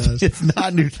yes, it does. It's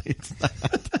not new. It's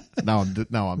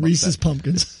not. No, I'm Reese's upset.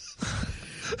 Pumpkins.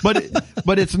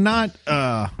 But it's not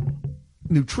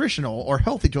nutritional or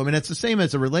healthy to them. I mean, it's the same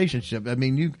as a relationship. I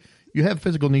mean, you have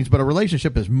physical needs, but a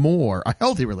relationship is more. A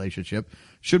healthy relationship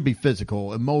should be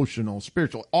physical, emotional,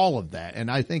 spiritual, all of that.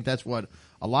 And I think that's what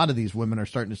a lot of these women are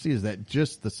starting to see, is that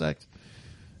just the sex.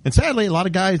 And sadly, a lot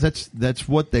of guys, that's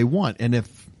what they want. And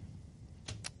if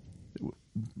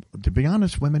to be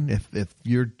honest, women, if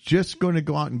you're just going to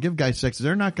go out and give guys sex,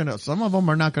 some of them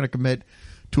are not going to commit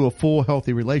to a full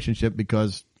healthy relationship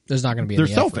because There's not going to be they're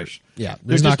any selfish. effort. Yeah, They're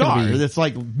there's not just going to be. It's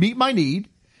like meet my need.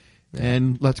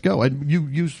 And let's go. And you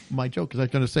use my joke because I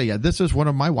was going to say, yeah, this is one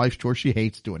of my wife's chores. She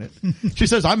hates doing it. She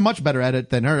says I'm much better at it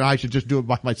than her. I should just do it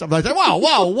by myself. And I say,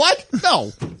 wow, what?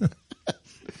 No.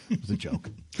 It was a joke.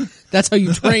 That's how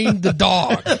you train the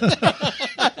dog.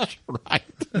 That's right.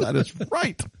 That is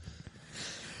right.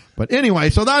 But anyway,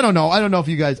 so I don't know. I don't know if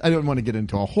you guys, I don't want to get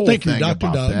into a whole Thank you, thing Dr.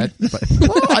 about Doug.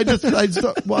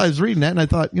 that. But I was reading that and I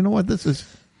thought, you know what, this is,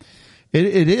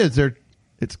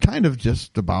 it's kind of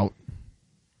just about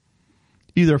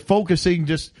either focusing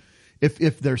just,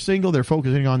 if they're single, they're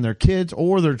focusing on their kids,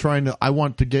 or they're trying to, I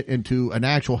want to get into an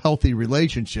actual healthy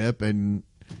relationship and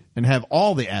have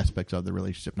all the aspects of the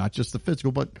relationship, not just the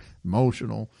physical, but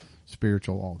emotional,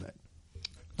 spiritual, all that.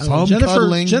 I don't know. Some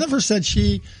cuddling. Jennifer said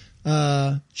she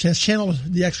has channeled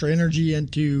the extra energy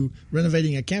into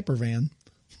renovating a camper van.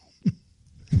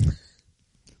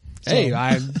 Hey,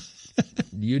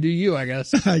 you do you, I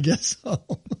guess. I guess so.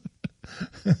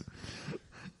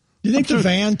 Do you think the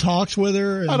van talks with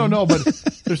her? I don't know, but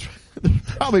there's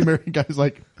probably married guys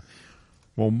like,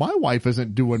 well, my wife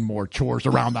isn't doing more chores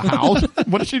around the house.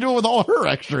 What is she doing with all her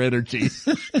extra energy?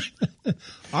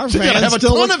 Our She's van gonna have a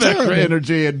still ton looks of extra terrible.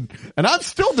 energy, and I'm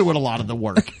still doing a lot of the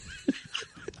work.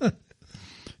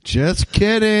 Just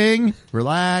kidding.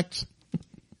 Relax.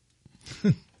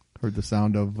 Heard the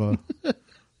sound of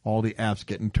all the apps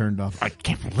getting turned off. I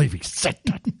can't believe he said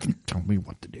that. Tell me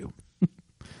what to do.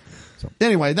 So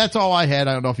anyway, that's all I had.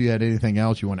 I don't know if you had anything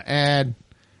else you want to add.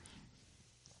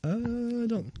 I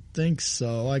don't think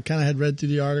so. I kind of had read through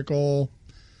the article.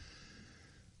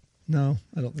 No,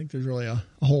 I don't think there's really a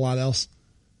whole lot else.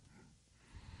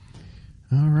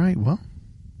 All right. Well,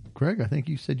 Greg, I think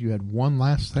you said you had one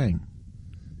last thing.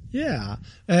 Yeah,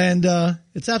 and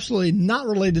it's absolutely not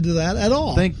related to that at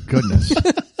all. Thank goodness.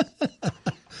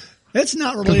 It's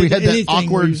not Because related we had to that anything.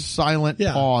 awkward silent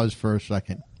Yeah. pause for a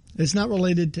second. It's not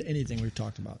related to anything we've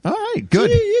talked about. All right.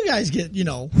 Good. So you guys get,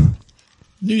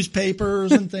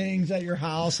 newspapers and things at your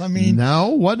house. I mean, No,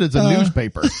 what is a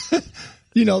newspaper?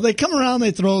 they come around,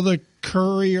 they throw the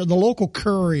Courier, the local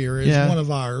Courier is Yeah. one of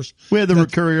ours. We had the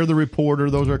Courier, the Reporter.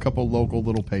 Those are a couple local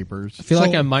little papers. I feel So-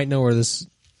 like I might know where this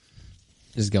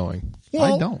is going.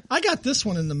 Well, I don't. I got this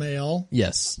one in the mail.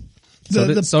 Yes.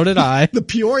 The- So did I. The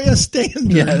Peoria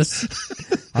Standard. Yes.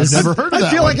 I've never heard of that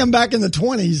I feel one. like I'm back in the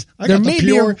 20s. I There got may be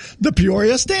the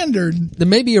Peoria Standard. There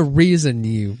may be a reason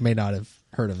you may not have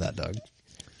heard of that, Doug.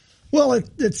 Well,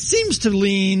 it seems to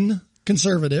lean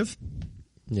conservative,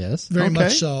 Yes. very Okay.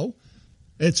 much so.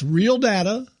 It's real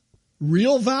data,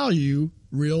 real value,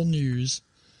 real news.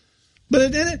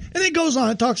 But it goes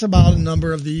on. It talks about a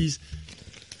number of these,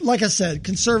 like I said,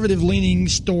 conservative leaning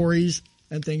stories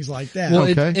and things like that. Well,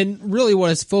 Okay. and really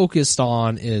what it's focused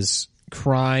on is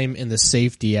crime and the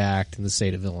Safety Act in the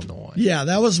state of Illinois. Yeah,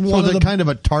 that was So one is of it the kind of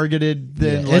a targeted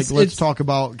thing? Yeah. Like, It's- let's talk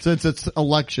about, since it's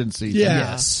election season. Yeah.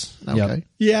 Yes. Okay. Yep.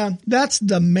 Yeah, that's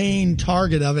the main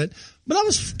target of it. But I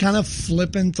was kind of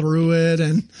flipping through it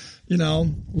and,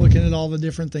 looking at all the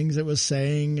different things it was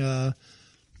saying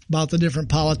about the different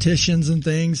politicians and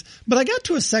things. But I got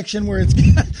to a section where it's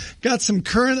got some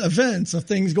current events of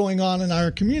things going on in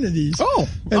our communities. Oh,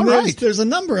 and all there's, right. there's a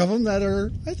number of them that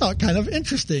are, I thought, kind of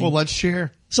interesting. Well, let's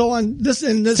share. So on this,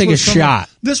 and this Take was a from shot.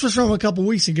 This was from a couple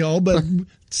weeks ago, but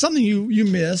something you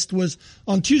missed was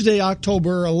on Tuesday,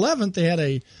 October 11th, they had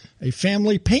a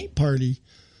family paint party.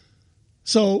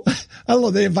 So I don't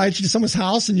know, they invite you to someone's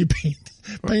house and you paint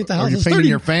the house. Are you It was painting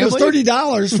your It was family?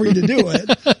 $30 for you to do it.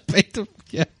 Paint the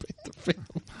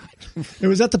film. It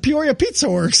was at the Peoria Pizza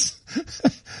Works.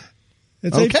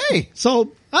 It's Okay.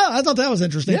 So I thought that was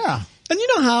interesting. Yeah. And you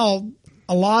know how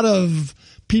a lot of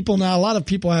people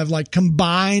have like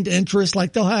combined interests,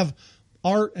 like they'll have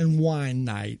art and wine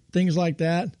night, things like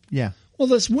that. Yeah. Well,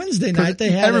 this Wednesday night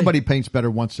they had Everybody paints better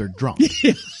once they're drunk.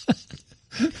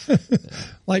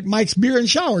 like Mike's beer and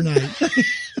shower night.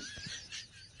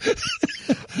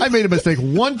 I made a mistake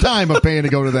one time of paying to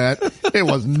go to that. It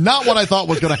was not what I thought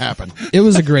was going to happen. It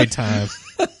was a great time.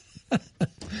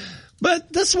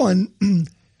 But this one,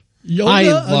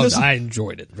 yoga. I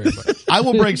enjoyed it very much. I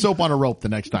will break soap on a rope the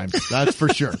next time. That's for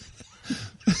sure.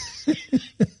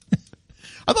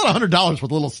 I thought $100 was a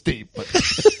little steep, but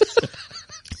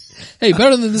Hey,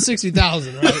 better than the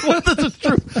 60,000, right? this is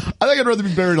true. I think I'd rather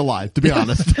be buried alive, to be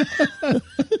honest.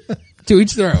 To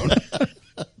each their own.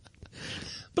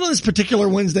 But on this particular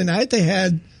Wednesday night, they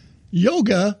had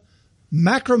yoga,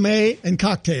 macrame, and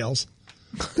cocktails.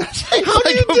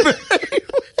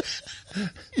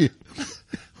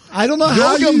 I don't know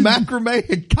how Yoga, you. macrame,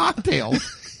 and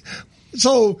cocktails.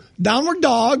 So downward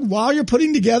dog while you're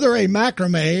putting together a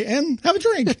macrame and have a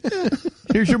drink.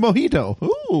 Here's your mojito.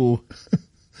 Ooh.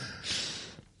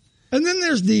 And then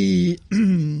there's the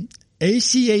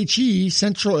ACHE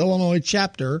Central Illinois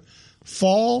Chapter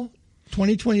Fall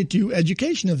 2022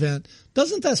 Education Event.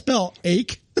 Doesn't that spell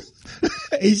ache?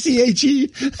 ACHE?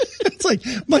 It's like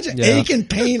a bunch of ache and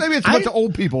pain. Maybe it's a bunch of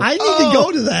old people. I need to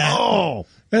go to that. Oh.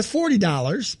 That's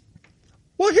 $40.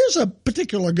 Well, here's a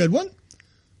particular good one.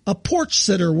 A porch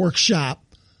sitter workshop.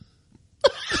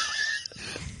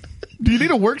 Do you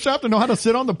need a workshop to know how to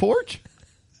sit on the porch?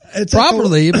 It's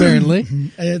Properly, apparently.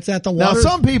 It's at the Now, water.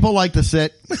 some people like to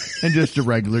sit in just a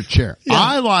regular chair.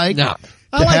 I like No.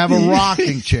 to have a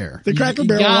rocking chair. the Cracker You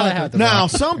Barrel. gotta rocker. have the Now,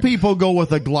 some people go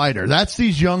with a glider. That's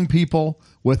these young people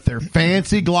with their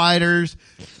fancy gliders.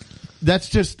 That's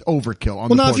just overkill on Well,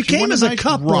 the now, porch. if you came want a as a nice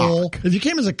couple, rock.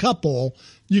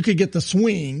 you could get the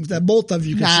swings that both of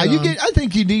you can Nah, sit on. I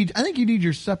think you need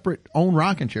your separate own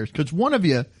rocking chairs because one of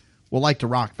you will like to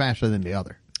rock faster than the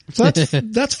other. So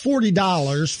that's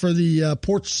 $40 for the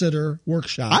porch sitter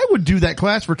workshop. I would do that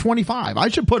class for $25. I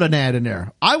should put an ad in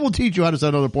there. I will teach you how to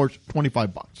set on the porch.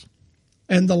 $25.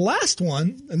 And the last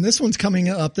one, and this one's coming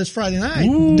up this Friday night.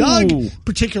 Ooh. Doug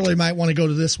particularly might want to go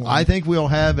to this one. I think we'll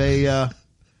have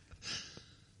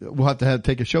we'll have to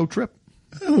take a show trip.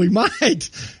 We might.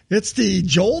 It's the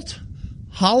Jolt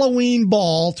Halloween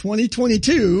Ball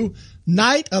 2022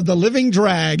 Night of the Living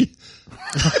Drag.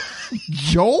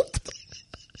 Jolt?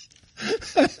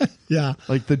 Yeah.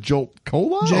 Like the Jolt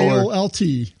Cola?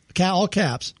 JOLT. All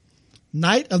caps.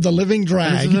 Night of the Living This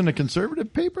Drag. is in a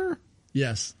conservative paper?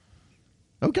 Yes.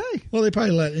 Okay. Well, they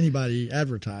probably let anybody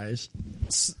advertise.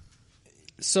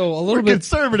 So a We're little bit.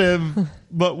 conservative,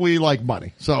 but we like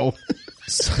money. So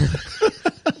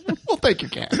we'll take your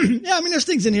cash. Yeah, I mean, there's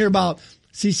things in here about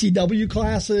CCW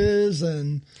classes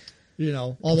and,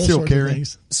 all those Still sorts carrying. of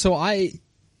things. So I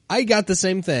got the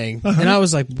same thing, and I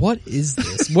was like, "What is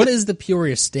this? What is the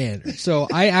Peoria Standard?" So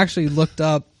I actually looked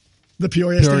up The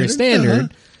Peoria Peoria Standard. Uh-huh.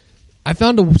 I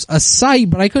found a site,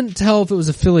 but I couldn't tell if it was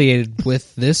affiliated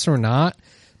with this or not.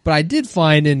 But I did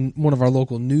find in one of our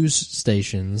local news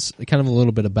stations kind of a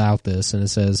little bit about this, and it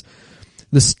says,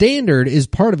 the Standard is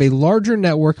part of a larger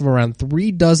network of around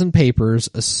 36 papers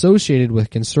associated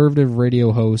with conservative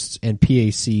radio hosts and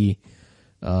PAC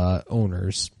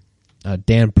owners.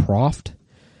 Dan Proft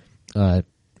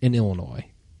in Illinois.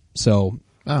 So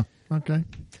Oh, okay.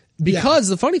 because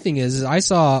the funny thing is I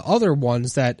saw other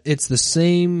ones that it's the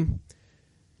same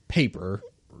paper,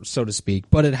 so to speak,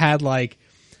 but it had like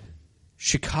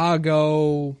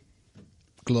Chicago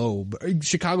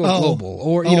Global,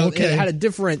 or okay. it had a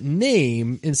different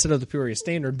name instead of the Peoria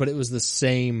Standard, but it was the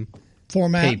same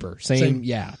Format. paper, same,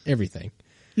 everything.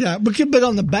 Yeah, but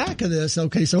on the back of this,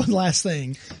 okay, so the last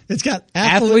thing, it's got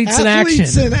Athletes in athletes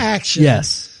action. in action.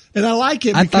 Yes. And I like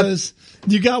it I thought- because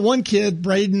you got one kid,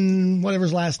 Braden, whatever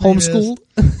his last name Homeschooled?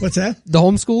 is. What's that? The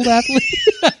homeschooled athlete?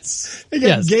 Yes. You got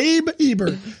Yes. Gabe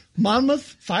Ebert,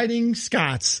 Monmouth Fighting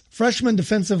Scots, freshman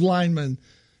defensive lineman.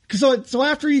 So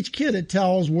after each kid, it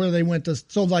tells where they went to.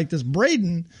 So like this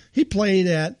Braden, he played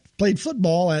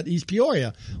football at East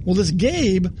Peoria. Well, this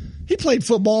Gabe, he played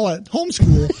football at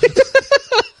homeschool.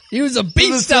 He was a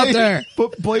beast out there.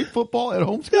 Played football at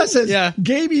home. That says Yeah.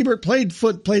 Gabe Ebert played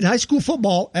high school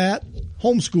football at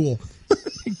homeschool.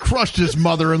 He crushed his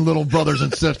mother and little brothers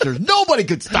and sisters. Nobody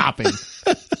could stop him.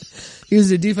 He was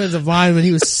a defensive lineman.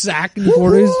 He was sacking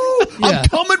quarters. I'm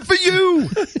coming for you.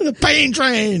 The pain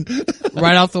train.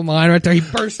 Right off the line right there. He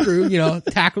burst through,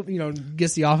 tackle,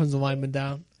 gets the offensive lineman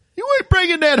down. You ain't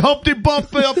bringing that Humpty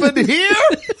Bump up in here.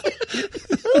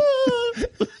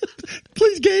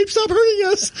 Please, Gabe, stop hurting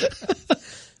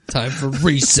us. Time for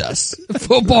recess.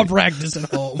 Football practice at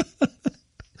home.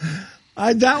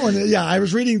 That one, yeah, I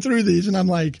was reading through these and I'm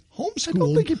like, I don't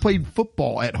homeschool. think he played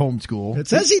football at homeschool. It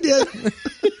says he did.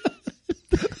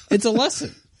 It's a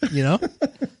lesson,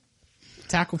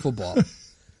 Tackle football.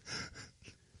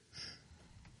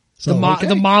 So,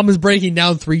 The mom is breaking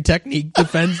down 3 technique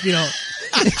defense, You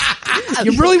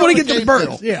really want to get the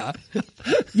burst. Yeah.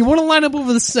 You want to line up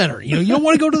over the center. You don't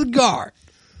want to go to the guard.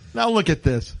 Now look at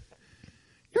this.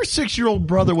 Your 6-year-old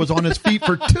brother was on his feet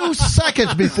for 2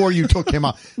 seconds before you took him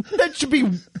out. That should be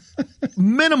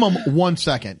minimum 1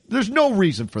 second. There's no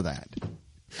reason for that.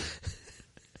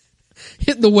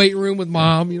 Hit the weight room with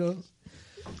mom,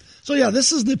 So yeah,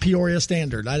 this is the Peoria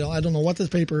Standard. I don't know what this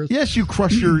paper is. Yes, you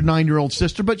crushed your 9-year-old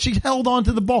sister, but she held on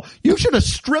to the ball. You should have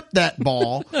stripped that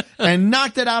ball and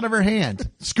knocked it out of her hand.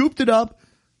 Scooped it up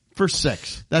for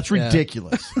 6. That's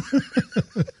ridiculous.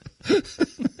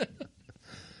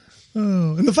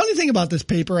 Oh, and the funny thing about this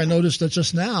paper, I noticed that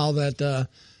just now that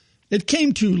it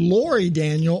came to Lori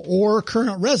Daniel or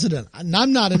current resident. And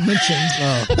I'm not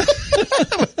mentioned.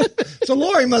 So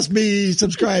Lori must be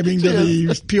subscribing to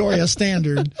the Peoria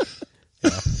Standard.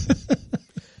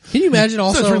 Can you imagine Says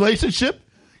also? relationship?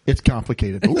 It's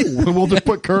complicated. Ooh, we'll just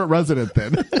put current resident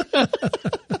then.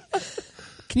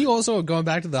 Can you also, going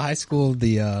back to the high school,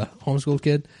 the homeschool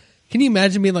kid, can you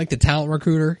imagine being like the talent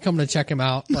recruiter coming to check him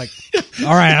out? Like,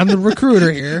 all right, I'm the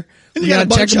recruiter here. And We you got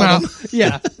gotta a check bunch him of out.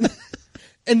 Yeah.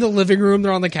 In the living room,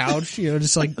 they're on the couch,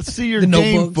 just like See your the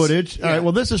game notebooks. footage. All right,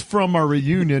 well, this is from our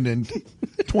reunion in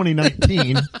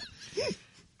 2019. I'm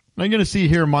going to see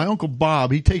here my Uncle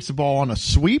Bob, he takes the ball on a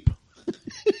sweep.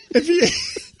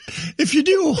 If you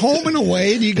do home and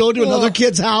away, do you go to another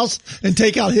kid's house and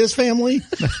take out his family?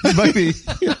 Maybe.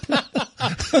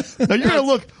 Now you're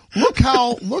going to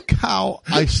look how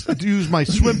I use my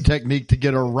swim technique to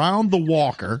get around the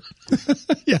walker.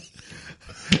 Yeah.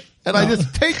 And I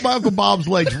just take my Uncle Bob's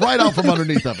legs right out from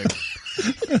underneath of him.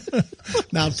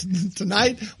 Now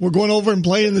tonight we're going over and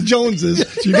playing the Joneses.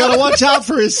 So you got to watch out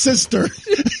for his sister.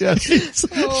 Yeah,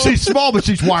 she's small, but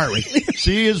she's wiry.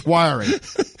 She is wiry.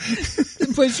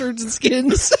 Play shirts and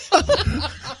skins.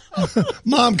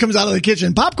 Mom comes out of the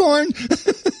kitchen. Popcorn.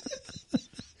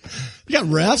 You got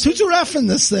refs? Who's the ref in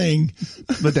this thing?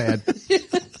 The dad.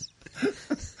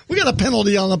 We got a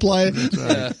penalty on the play.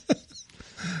 Yeah.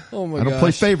 Oh my I don't gosh.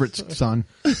 play favorites, son.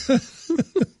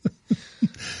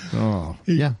 Oh,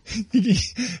 yeah.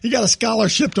 He got a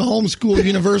scholarship to homeschool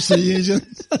university. He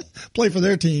just play for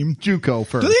their team. JUCO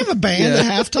first. Do they have a band at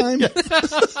halftime?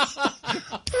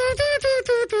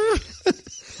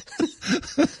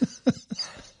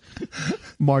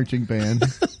 Marching band.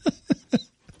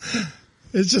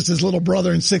 It's just his little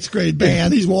brother in sixth grade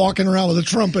band. He's walking around with a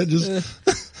trumpet. Just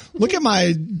look at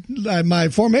my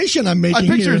formation I'm making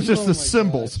I picture here. it's just the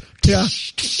cymbals. Yeah.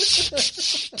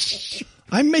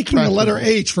 I'm making the letter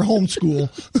H for homeschool.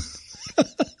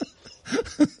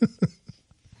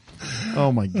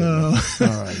 Oh my goodness. All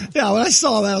right. Yeah, when I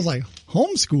saw that, I was like,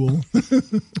 homeschool?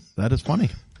 That is funny.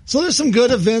 So there's some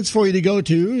good events for you to go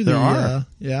to. There are.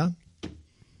 Yeah.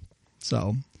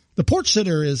 So the porch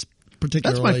sitter is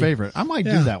particularly. That's my favorite. I might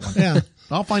Yeah, do that one. yeah.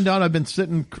 I'll find out I've been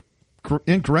sitting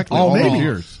incorrectly Oh, all maybe. these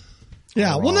years.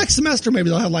 Yeah. Well, next semester, maybe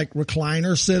they'll have like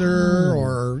recliner sitter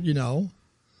or,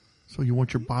 So you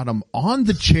want your bottom on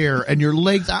the chair and your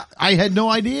legs. I had no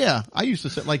idea. I used to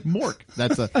sit like Mork.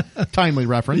 That's a timely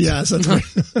reference. Yes, that's right.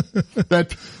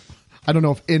 That I don't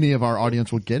know if any of our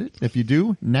audience will get it. If you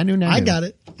do, nanu. I got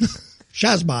it.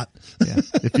 Shazbot. Yeah.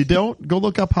 If you don't, go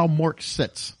look up how Mork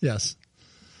sits, Yes,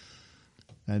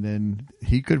 and then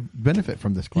he could benefit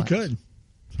from this he class. could.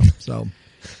 So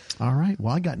All right.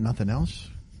 Well, I got nothing else.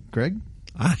 Greg,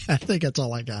 I think that's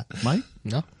all I got. Mike.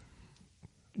 No.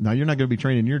 Now you're not going to be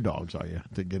training your dogs, are you,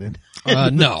 to get in?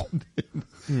 No.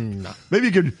 Maybe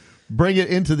you could bring it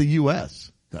into the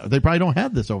U.S. They probably don't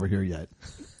have this over here yet.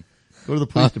 Go to the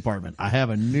police department. I have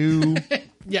a new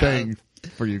thing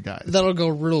for you guys. That'll go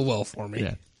real well for me.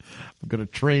 Yeah. I'm going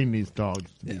to train these dogs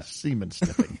to be semen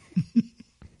sniffing.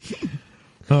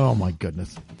 Oh, my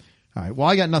goodness. All right. Well,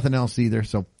 I got nothing else either.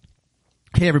 So,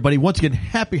 hey, everybody. Once again,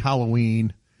 happy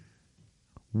Halloween.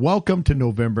 Welcome to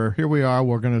November. Here we are.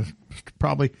 We're going to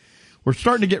we're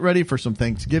starting to get ready for some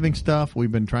Thanksgiving stuff.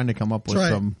 We've been trying to come up with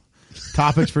some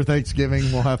topics for Thanksgiving.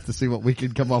 We'll have to see what we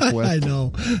can come up with. I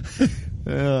know.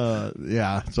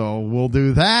 Yeah. So we'll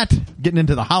do that. Getting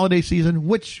into the holiday season,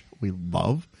 which we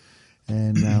love.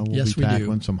 And we'll Yes, be we do.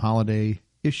 tackling some holiday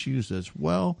issues as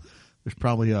well. There's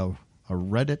probably a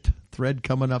Reddit thread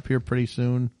coming up here pretty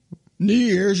soon. New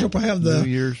Year's, you'll probably have the New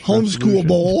Year's homeschool resolution.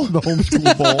 bowl. The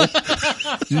homeschool bowl.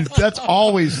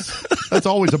 That's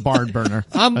always a barn burner.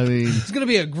 I mean, It's going to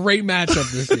be a great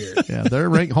matchup this year. yeah, they're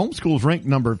ranked. Homeschool's ranked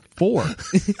number 4.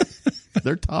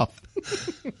 They're tough.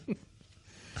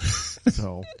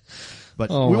 So, but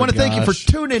Oh we my want to thank you for gosh.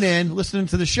 tuning in, listening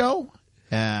to the show.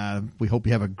 We hope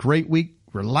you have a great week.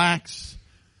 Relax.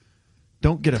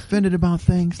 Don't get offended about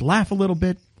things. Laugh a little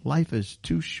bit. Life is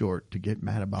too short to get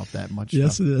mad about that much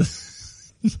Yes, stuff. it is.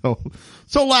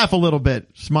 So laugh a little bit,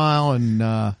 smile, and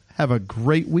have a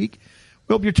great week.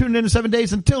 We hope you're tuning in 7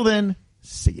 days. Until then,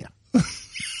 see ya.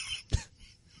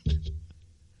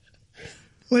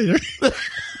 Later.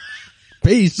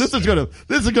 Peace. This is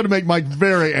gonna make Mike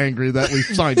very angry that we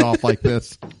signed off like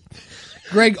this.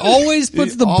 Greg always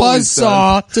puts He the always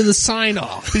buzzsaw to the sign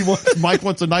off. Mike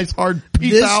wants a nice hard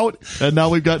peace This- out, and now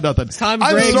we've got nothing. Time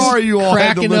I'm Greg's sorry you all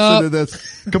had to cracking listen up. to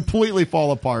this completely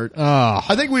fall apart. Oh.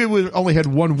 I think we only had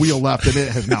one wheel left, and it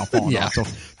has now fallen Yeah. off. So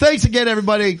thanks again,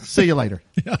 everybody. See you later.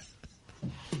 Yeah.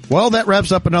 Well, that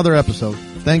wraps up another episode.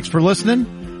 Thanks for listening.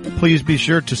 Please be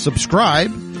sure to subscribe,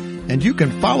 and you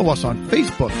can follow us on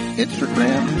Facebook,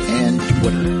 Instagram, and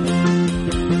Twitter.